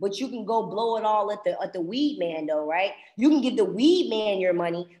 But you can go blow it all at the weed man though, right? You can give the weed man your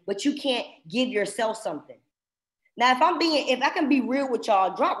money, but you can't give yourself something. Now, if I can be real with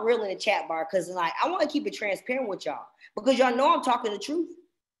y'all, drop real in the chat bar, because like I want to keep it transparent with y'all, because y'all know I'm talking the truth.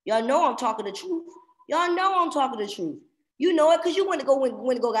 Y'all know I'm talking the truth. Y'all know I'm talking the truth. You know it because you went to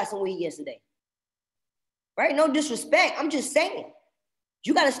go got some weed yesterday. Right? No disrespect. I'm just saying.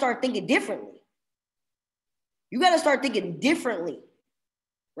 You got to start thinking differently. You got to start thinking differently.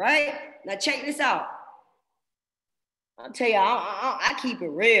 Right? Now check this out. I'll tell you, I keep it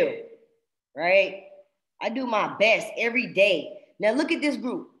real. Right? I do my best every day. Now look at this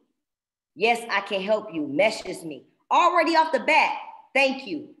group. Yes, I can help you. Message me. Already off the bat. Thank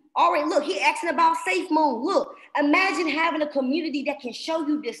you. All right, look, he asking about SafeMoon. Look, imagine having a community that can show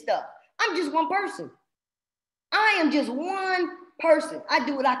you this stuff. I'm just one person. I am just one person. I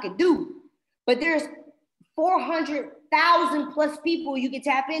do what I can do. But there's 400,000 plus people you can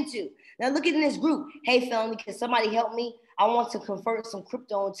tap into. Now look at this group. Hey, family, can somebody help me? I want to convert some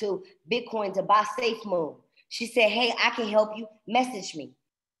crypto into Bitcoin to buy SafeMoon. She said, hey, I can help you. Message me.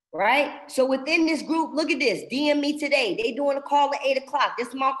 Right? So within this group, look at this. DM me today. They doing a call at 8 o'clock. This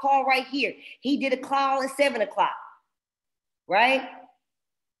is my call right here. He did a call at 7 o'clock. Right?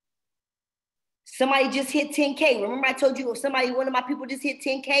 Somebody just hit 10K. Remember I told you one of my people just hit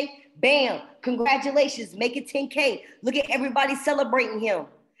 10K? Bam. Congratulations. Make it 10K. Look at everybody celebrating him.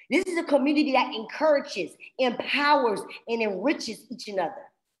 This is a community that encourages, empowers, and enriches each other.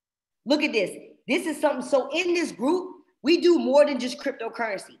 Look at this. This is something. So in this group, we do more than just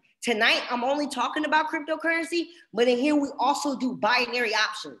cryptocurrency. Tonight, I'm only talking about cryptocurrency, but in here, we also do binary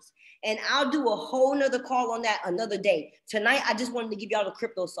options. And I'll do a whole nother call on that another day. Tonight, I just wanted to give y'all the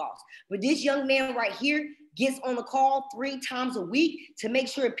crypto sauce. But this young man right here gets on the call 3 times a week to make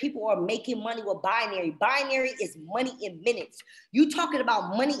sure people are making money with binary. Binary is money in minutes. You talking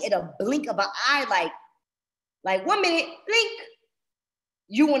about money at a blink of an eye, like 1 minute, blink.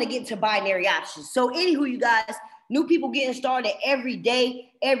 You want to get into binary options. So anywho, you guys, new people getting started every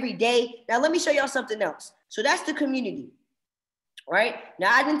day. Now, let me show y'all something else. So that's the community, right?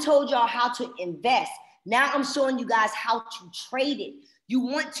 Now, I done told y'all how to invest. Now I'm showing you guys how to trade it. You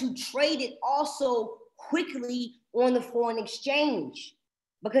want to trade it also quickly on the foreign exchange,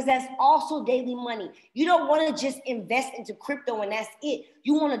 because that's also daily money. You don't want to just invest into crypto and that's it.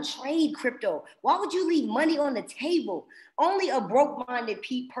 You want to trade crypto. Why would you leave money on the table? Only a broke-minded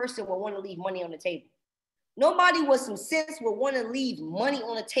person would want to leave money on the table. Nobody with some sense will want to leave money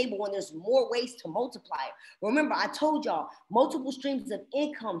on the table when there's more ways to multiply it. Remember, I told y'all, multiple streams of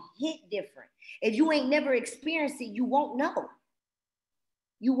income hit different. If you ain't never experienced it, you won't know.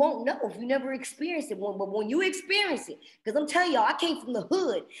 You won't know if you never experienced it. But when you experience it, because I'm telling y'all, I came from the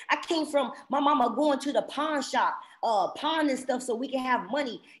hood. I came from my mama going to the pawn shop, pawning stuff so we can have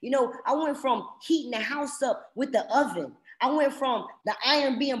money. You know, I went from heating the house up with the oven. I went from the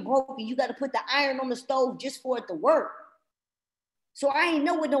iron being broken. You got to put the iron on the stove just for it to work. So I ain't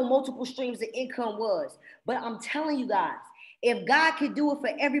know what no multiple streams of income was. But I'm telling you guys, if God can do it for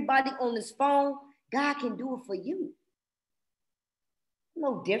everybody on this phone, God can do it for you.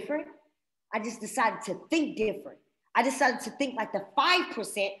 no different. I just decided to think different. I decided to think like the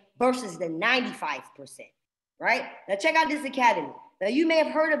 5% versus the 95%, right? Now check out this academy. Now you may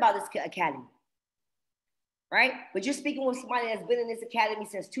have heard about this academy, right? But you're speaking with somebody that's been in this academy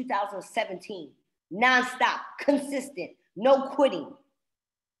since 2017, nonstop, consistent, no quitting,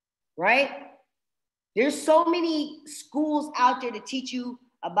 right? There's so many schools out there to teach you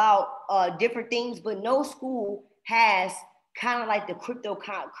about different things, but no school has kind of like the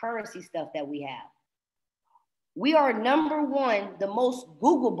cryptocurrency stuff that we have. We are number one, the most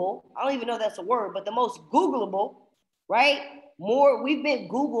Googleable. I don't even know if that's a word, but the most Googleable, right? We've been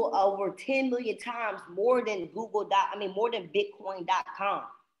Googled over 10 million times more than more than Bitcoin.com.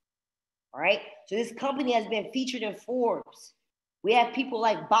 All right. So this company has been featured in Forbes. We have people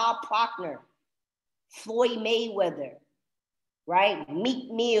like Bob Proctor, Floyd Mayweather, right? Meek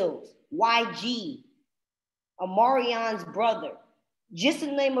Mills, YG, Omarion's brother, just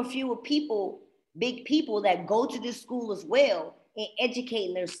to name a few of people, big people that go to this school as well and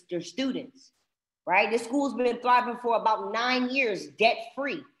educating their students, right? This school's been thriving for about 9 years,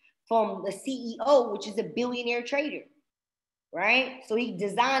 debt-free, from the CEO, which is a billionaire trader, right? So he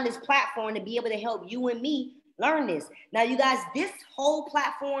designed this platform to be able to help you and me learn this. Now, you guys, this whole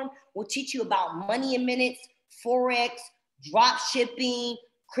platform will teach you about money in minutes, Forex, drop shipping,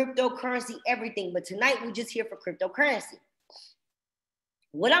 cryptocurrency, everything. But tonight, we're just here for cryptocurrency.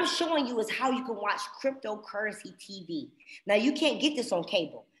 What I'm showing you is how you can watch cryptocurrency TV. Now, you can't get this on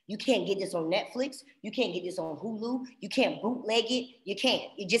cable. You can't get this on Netflix. You can't get this on Hulu. You can't bootleg it. You can't.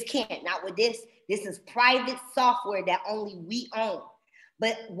 You just can't. Not with this. This is private software that only we own.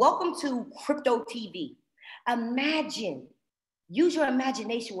 But welcome to Crypto TV. Imagine, use your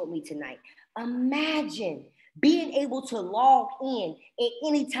imagination with me tonight. Imagine being able to log in at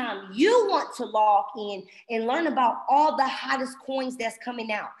any time you want to log in and learn about all the hottest coins that's coming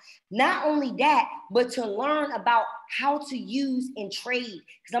out. Not only that, but to learn about how to use and trade.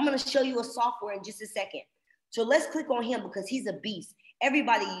 Because I'm going to show you a software in just a second. So let's click on him because he's a beast.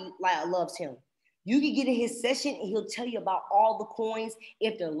 Everybody loves him. You can get in his session and he'll tell you about all the coins,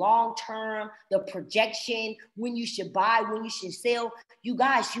 if they're long-term, the projection, when you should buy, when you should sell. You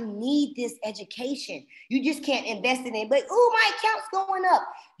guys, you need this education. You just can't invest in it, but, oh, my account's going up.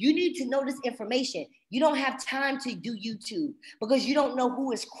 You need to know this information. You don't have time to do YouTube because you don't know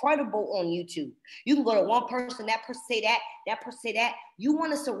who is credible on YouTube. You can go to one person, that person say that, that person say that. You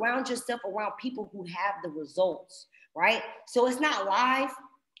want to surround yourself around people who have the results, right? So it's not live,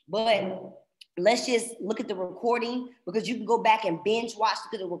 but let's just look at the recording because you can go back and binge watch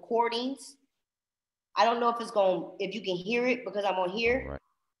the recordings. I don't know if you can hear it because I'm on here. Right.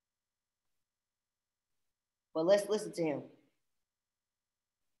 But let's listen to him.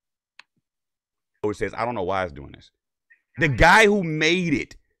 It says, I don't know why it's doing this. The guy who made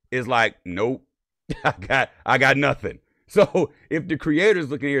it is like, nope, I got nothing. So if the creator's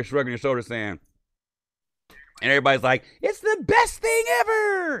looking here shrugging his shoulders saying, and everybody's like, it's the best thing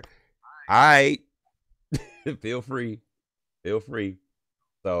ever. All right. Feel free.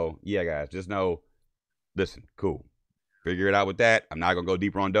 So yeah, guys, just know, listen, cool. Figure it out with that. I'm not going to go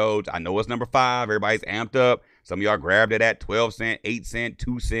deeper on Doge. I know it's number 5. Everybody's amped up. Some of y'all grabbed it at 12 cent, 8 cent,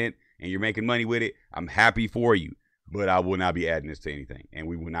 2 cent, and you're making money with it. I'm happy for you, but I will not be adding this to anything. And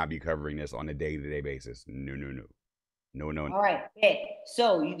we will not be covering this on a day-to-day basis. No. All right.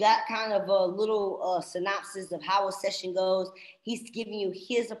 So you got kind of a little synopsis of how a session goes. He's giving you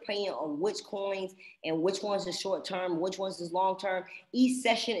his opinion on which coins and which ones is short term, which ones is long term. Each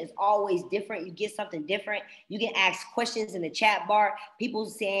session is always different. You get something different. You can ask questions in the chat bar. People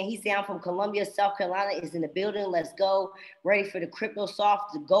saying, he's down from Columbia, South Carolina, is in the building. Let's go. Ready for the crypto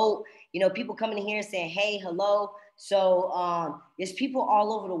soft, the GOAT. You know, people coming in here and saying, hey, hello. So there's people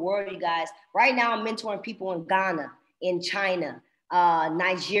all over the world, you guys. Right now, I'm mentoring people in Ghana, in China,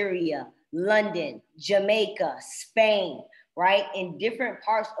 Nigeria, London, Jamaica, Spain, right? In different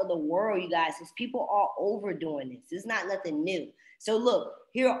parts of the world, you guys, there's people all over doing this. It's not nothing new. So look,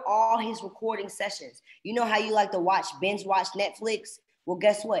 here are all his recording sessions. You know how you like to binge watch Netflix? Well,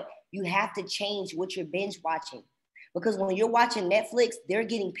 guess what? You have to change what you're binge watching. Because when you're watching Netflix, they're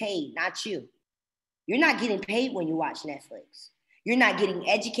getting paid, not you. You're not getting paid when you watch Netflix. You're not getting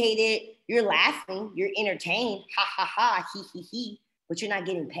educated. You're laughing. You're entertained. Ha, ha, ha, he, but you're not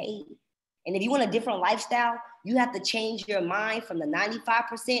getting paid. And if you want a different lifestyle, you have to change your mind from the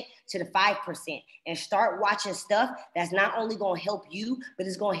 95% to the 5% and start watching stuff that's not only going to help you, but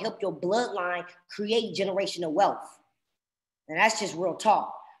it's going to help your bloodline create generational wealth. And that's just real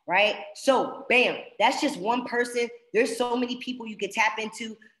talk, right? So, bam, that's just one person. There's so many people you could tap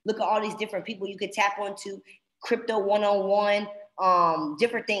into. Look at all these different people you could tap onto. Crypto 101,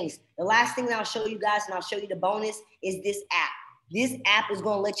 different things. The last thing that I'll show you guys, and I'll show you the bonus, is this app. This app is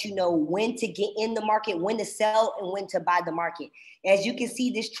going to let you know when to get in the market, when to sell, and when to buy the market. As you can see,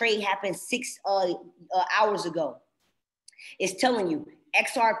 this trade happened 6 hours ago. It's telling you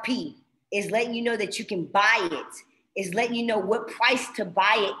XRP is letting you know that you can buy it. It's letting you know what price to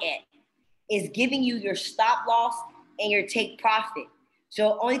buy it at. It's giving you your stop loss and your take profit. So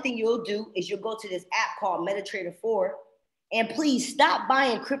the only thing you'll do is you'll go to this app called MetaTrader 4, and please stop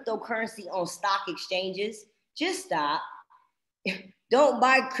buying cryptocurrency on stock exchanges. Just stop. Don't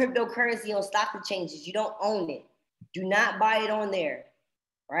buy cryptocurrency on stock exchanges. You don't own it. Do not buy it on there,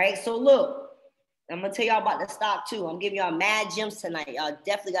 right? So look, I'm gonna tell y'all about the stock too. I'm giving y'all mad gems tonight. Y'all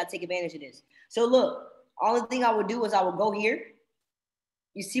definitely gotta take advantage of this. So look, only thing I would do is I would go here.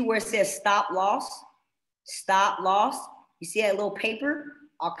 You see where it says stop loss? Stop loss. You see that little paper?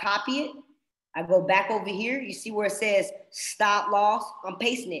 I'll copy it. I go back over here. You see where it says stop loss? I'm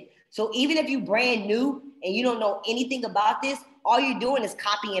pasting it. So even if you brand new and you don't know anything about this, all you're doing is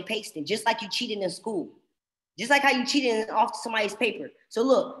copying and pasting, just like you cheated in school. Just like how you cheated off somebody's paper. So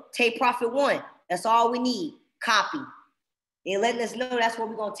look, take profit 1. That's all we need. Copy. They're letting us know that's where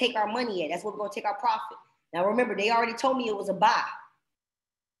we're going to take our money at. That's where we're going to take our profit. Now remember, they already told me it was a buy.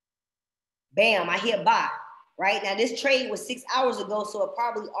 Bam, I hit buy. Right? Now this trade was 6 hours ago, so it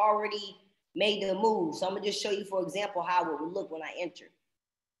probably already made the move. So I'm going to just show you, for example, how it would look when I enter.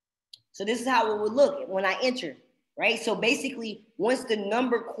 So this is how it would look when I enter. Right? So basically, once the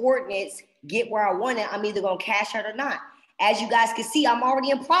number coordinates get where I want it, I'm either going to cash out or not. As you guys can see, I'm already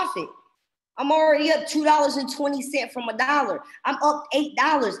in profit. I'm already up $2.20 from $1. I'm up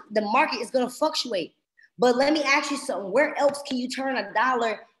 $8. The market is going to fluctuate. But let me ask you something. Where else can you turn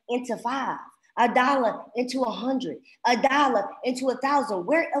 $1 into 5? $1 into 100, $1 into 1,000?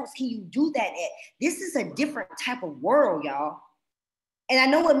 Where else can you do that at? This is a different type of world, y'all. And I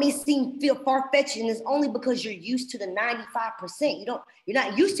know it may feel far-fetched, and it's only because you're used to the 95%. You're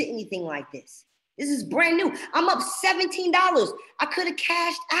not used to anything like this. This is brand new. I'm up $17. I could have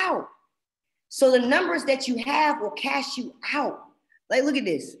cashed out. So the numbers that you have will cash you out. Like, look at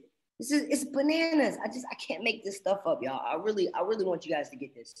this. It's bananas. I can't make this stuff up, y'all. I really want you guys to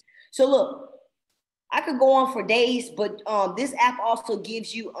get this. So look, I could go on for days, but this app also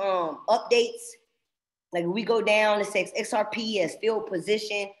gives you updates. Like we go down, it says XRP has filled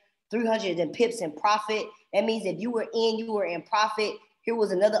position, 300 pips in profit. That means if you were in profit. Here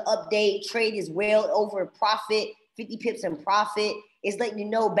was another update. Trade is well over profit, 50 pips in profit. It's letting you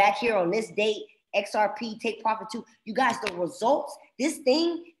know back here on this date, XRP take profit too. You guys, the results, this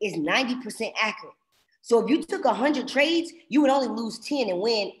thing is 90% accurate. So if you took 100 trades, you would only lose 10 and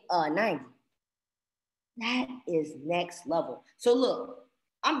win 90. That is next level. So look,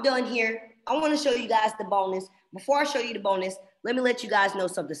 I'm done here. I want to show you guys the bonus. Before I show you the bonus, let me let you guys know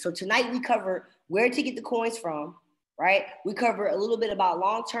something. So tonight we cover where to get the coins from, right? We cover a little bit about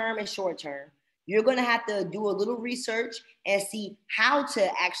long-term and short-term. You're going to have to do a little research and see how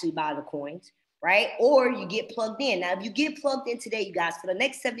to actually buy the coins, right? Or you get plugged in. Now, if you get plugged in today, you guys, for the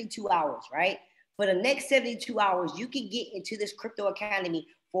next 72 hours, right? For the next 72 hours, you can get into this crypto academy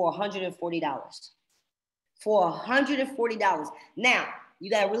for $140. For $140. Now, you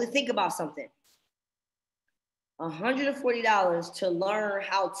got to really think about something. $140 to learn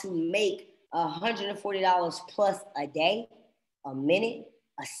how to make $140 plus a day, a minute,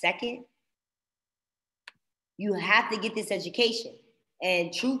 a second. You have to get this education.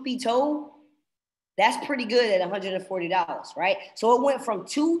 And truth be told, that's pretty good at $140, right? So it went from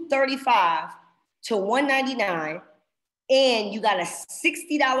 $235 to $199, and you got a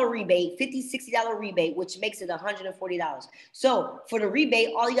 $60 rebate, $60 rebate, which makes it $140. So for the rebate,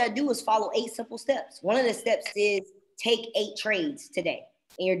 all you gotta do is follow 8 simple steps. One of the steps is take 8 trades today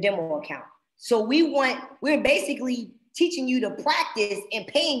in your demo account. So we're basically teaching you to practice and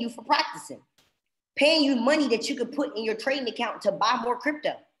paying you for practicing, paying you money that you could put in your trading account to buy more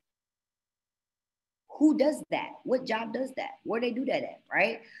crypto. Who does that? What job does that? Where they do that at,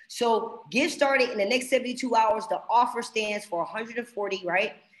 right? So get started in the next 72 hours. The offer stands for $140,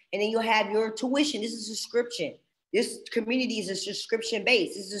 right? And then you'll have your tuition. This is a subscription. This community is a subscription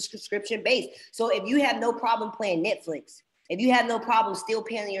based. This is a subscription based. So if you have no problem playing Netflix, if you have no problem still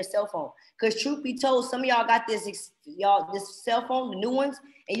paying on your cell phone, because truth be told, some of y'all got this cell phone, the new ones,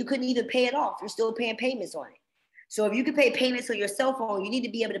 and you couldn't even pay it off. You're still paying payments on it. So if you can pay payments on your cell phone, you need to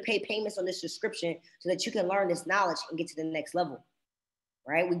be able to pay payments on this subscription so that you can learn this knowledge and get to the next level,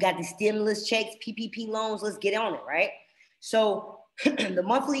 right? We got the stimulus checks, PPP loans. Let's get on it, right? So the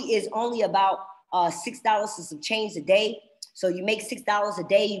monthly is only about $6 and some change a day. So you make $6 a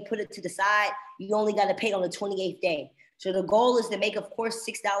day, you put it to the side, you only got to pay on the 28th day. So the goal is to make, of course,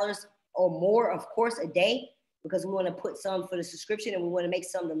 $6 or more, of course, a day, because we want to put some for the subscription and we want to make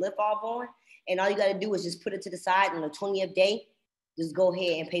some to live off on. And all you got to do is just put it to the side on the 20th day. Just go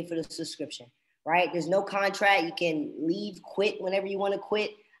ahead and pay for the subscription, right? There's no contract. You can leave, quit whenever you want to quit.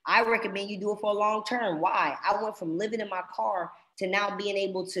 I recommend you do it for a long term. Why? I went from living in my car to now being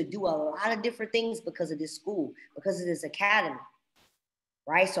able to do a lot of different things because of this school, because of this academy,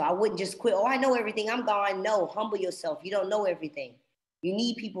 right? So I wouldn't just quit. Oh, I know everything. I'm gone. No, humble yourself. You don't know everything. You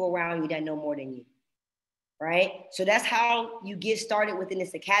need people around you that know more than you, right? So that's how you get started within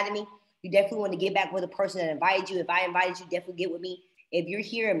this academy. You definitely want to get back with the person that invited you. If I invited you, definitely get with me. If you're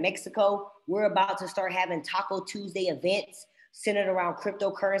here in Mexico, we're about to start having Taco Tuesday events centered around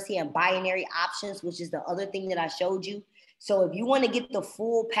cryptocurrency and binary options, which is the other thing that I showed you. So if you want to get the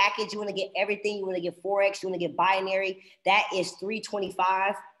full package, you want to get everything, you want to get Forex, you want to get binary, that is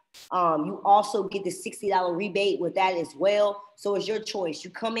 $325. You also get the $60 rebate with that as well. So it's your choice. You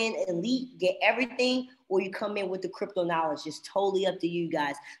come in elite, get everything, or you come in with the crypto knowledge. It's totally up to you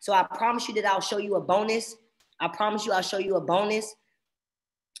guys. So I promise you that I'll show you a bonus. I promise you I'll show you a bonus.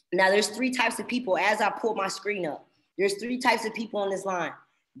 Now there's 3 types of people. As I pull my screen up, there's 3 types of people on this line.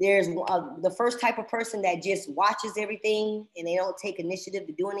 There's the first type of person that just watches everything and they don't take initiative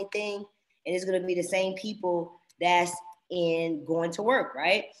to do anything. And it's going to be the same people that's in going to work,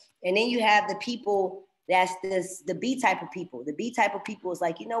 right? And then you have the people that's the B type of people. The B type of people is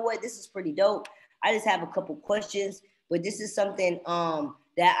like, you know what, this is pretty dope. I just have a couple questions, but this is something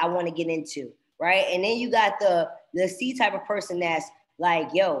that I want to get into, right? And then you got the C type of person that's like,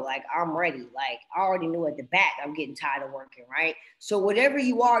 yo, like I'm ready. Like I already knew at the back, I'm getting tired of working, right? So whatever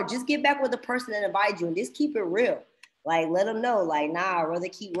you are, just get back with the person that invited you and just keep it real. Like let them know, like, nah, I'd rather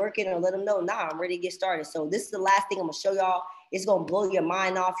keep working, or let them know, nah, I'm ready to get started. So this is the last thing I'm gonna show y'all. It's gonna blow your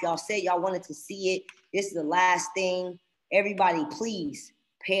mind off. Y'all said y'all wanted to see it. This is the last thing. Everybody, please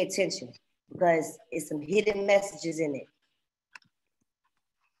pay attention because it's some hidden messages in it.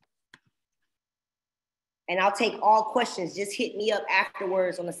 And I'll take all questions. Just hit me up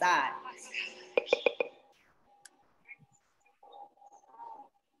afterwards on the side.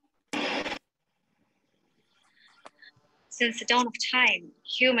 Since the dawn of time,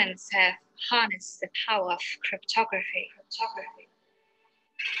 humans have harnessed the power of cryptography.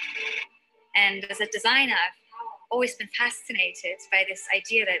 And as a designer, I've always been fascinated by this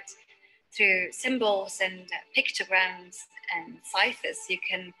idea that through symbols and pictograms and ciphers, you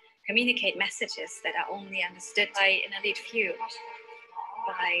can communicate messages that are only understood by an elite few,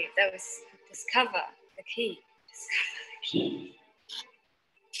 by those who discover the key.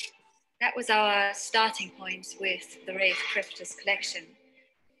 That was our starting point with the Wraith Cryptos collection.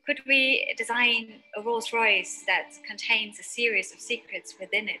 Could we design a Rolls Royce that contains a series of secrets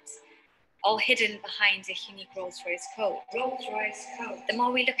within it, all hidden behind a unique Rolls Royce code? The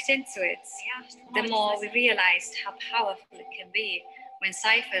more we looked into it, the more we realized how powerful it can be when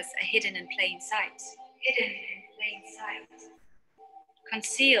ciphers are hidden in plain sight.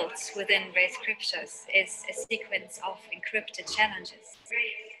 Concealed within Wraith Cryptos is a sequence of encrypted challenges.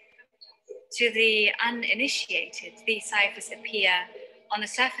 To the uninitiated, these ciphers appear, on the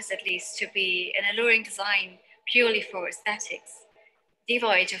surface at least, to be an alluring design purely for aesthetics,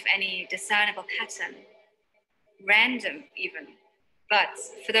 devoid of any discernible pattern, random even. But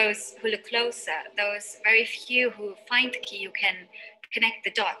for those who look closer, those very few who find the key, who can connect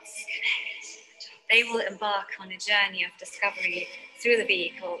the dots, they will embark on a journey of discovery through the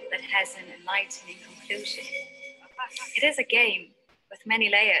vehicle that has an enlightening conclusion. It is a game with many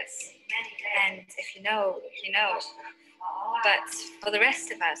layers, and if you know, you know. But for the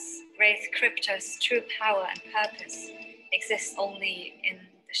rest of us, Wraith Cryptos' true power and purpose exists only in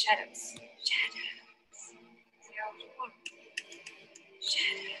the shadows.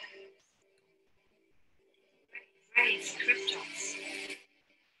 Wraith Cryptos,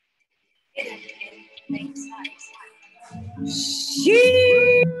 hidden in plain sight.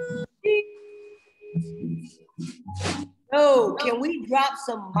 So can we drop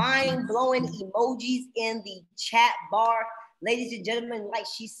some mind-blowing emojis in the chat bar? Ladies and gentlemen, like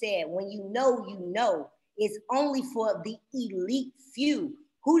she said, when you know, it's only for the elite few.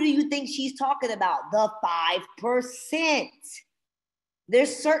 Who do you think she's talking about? The 5%.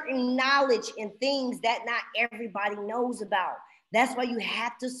 There's certain knowledge and things that not everybody knows about. That's why you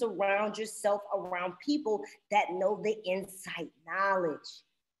have to surround yourself around people that know the inside knowledge.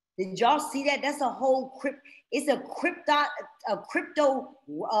 Did y'all see that? That's a whole it's a crypto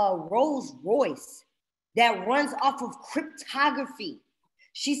Rolls Royce that runs off of cryptography.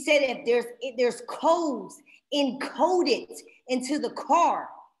 She said if there's codes encoded into the car,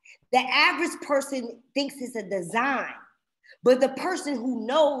 the average person thinks it's a design. But the person who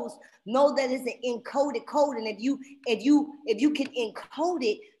knows that it's an encoded code. And if you can encode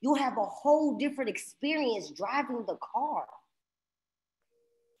it, you'll have a whole different experience driving the car.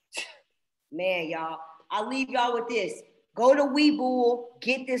 Man, y'all, I'll leave y'all with this. Go to Webull,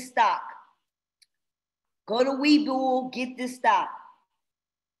 get this stock. Go to Webull, get this stock.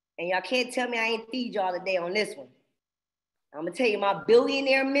 And y'all can't tell me I ain't feed y'all today on this one. I'm gonna tell you, my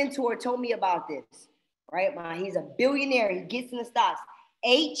billionaire mentor told me about this, right? He's a billionaire, he gets in the stocks.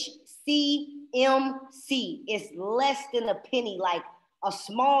 HCMC, it's less than a penny, like a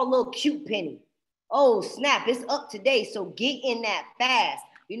small little cute penny. Oh snap, it's up today, so get in that fast.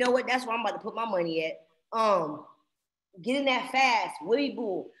 You know what, that's where I'm about to put my money at. Get in that fast,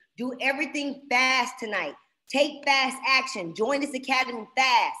 Webull. Do everything fast tonight. Take fast action, join this academy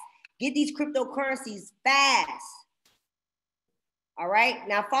fast. Get these cryptocurrencies fast. All right,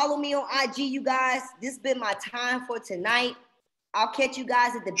 now follow me on IG, you guys. This has been my time for tonight. I'll catch you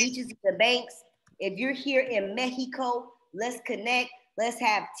guys at the beaches and the banks. If you're here in Mexico, let's connect. Let's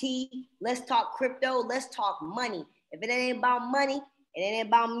have tea. Let's talk crypto. Let's talk money. If it ain't about money, it ain't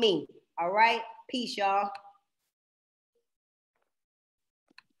about me. All right, peace, y'all.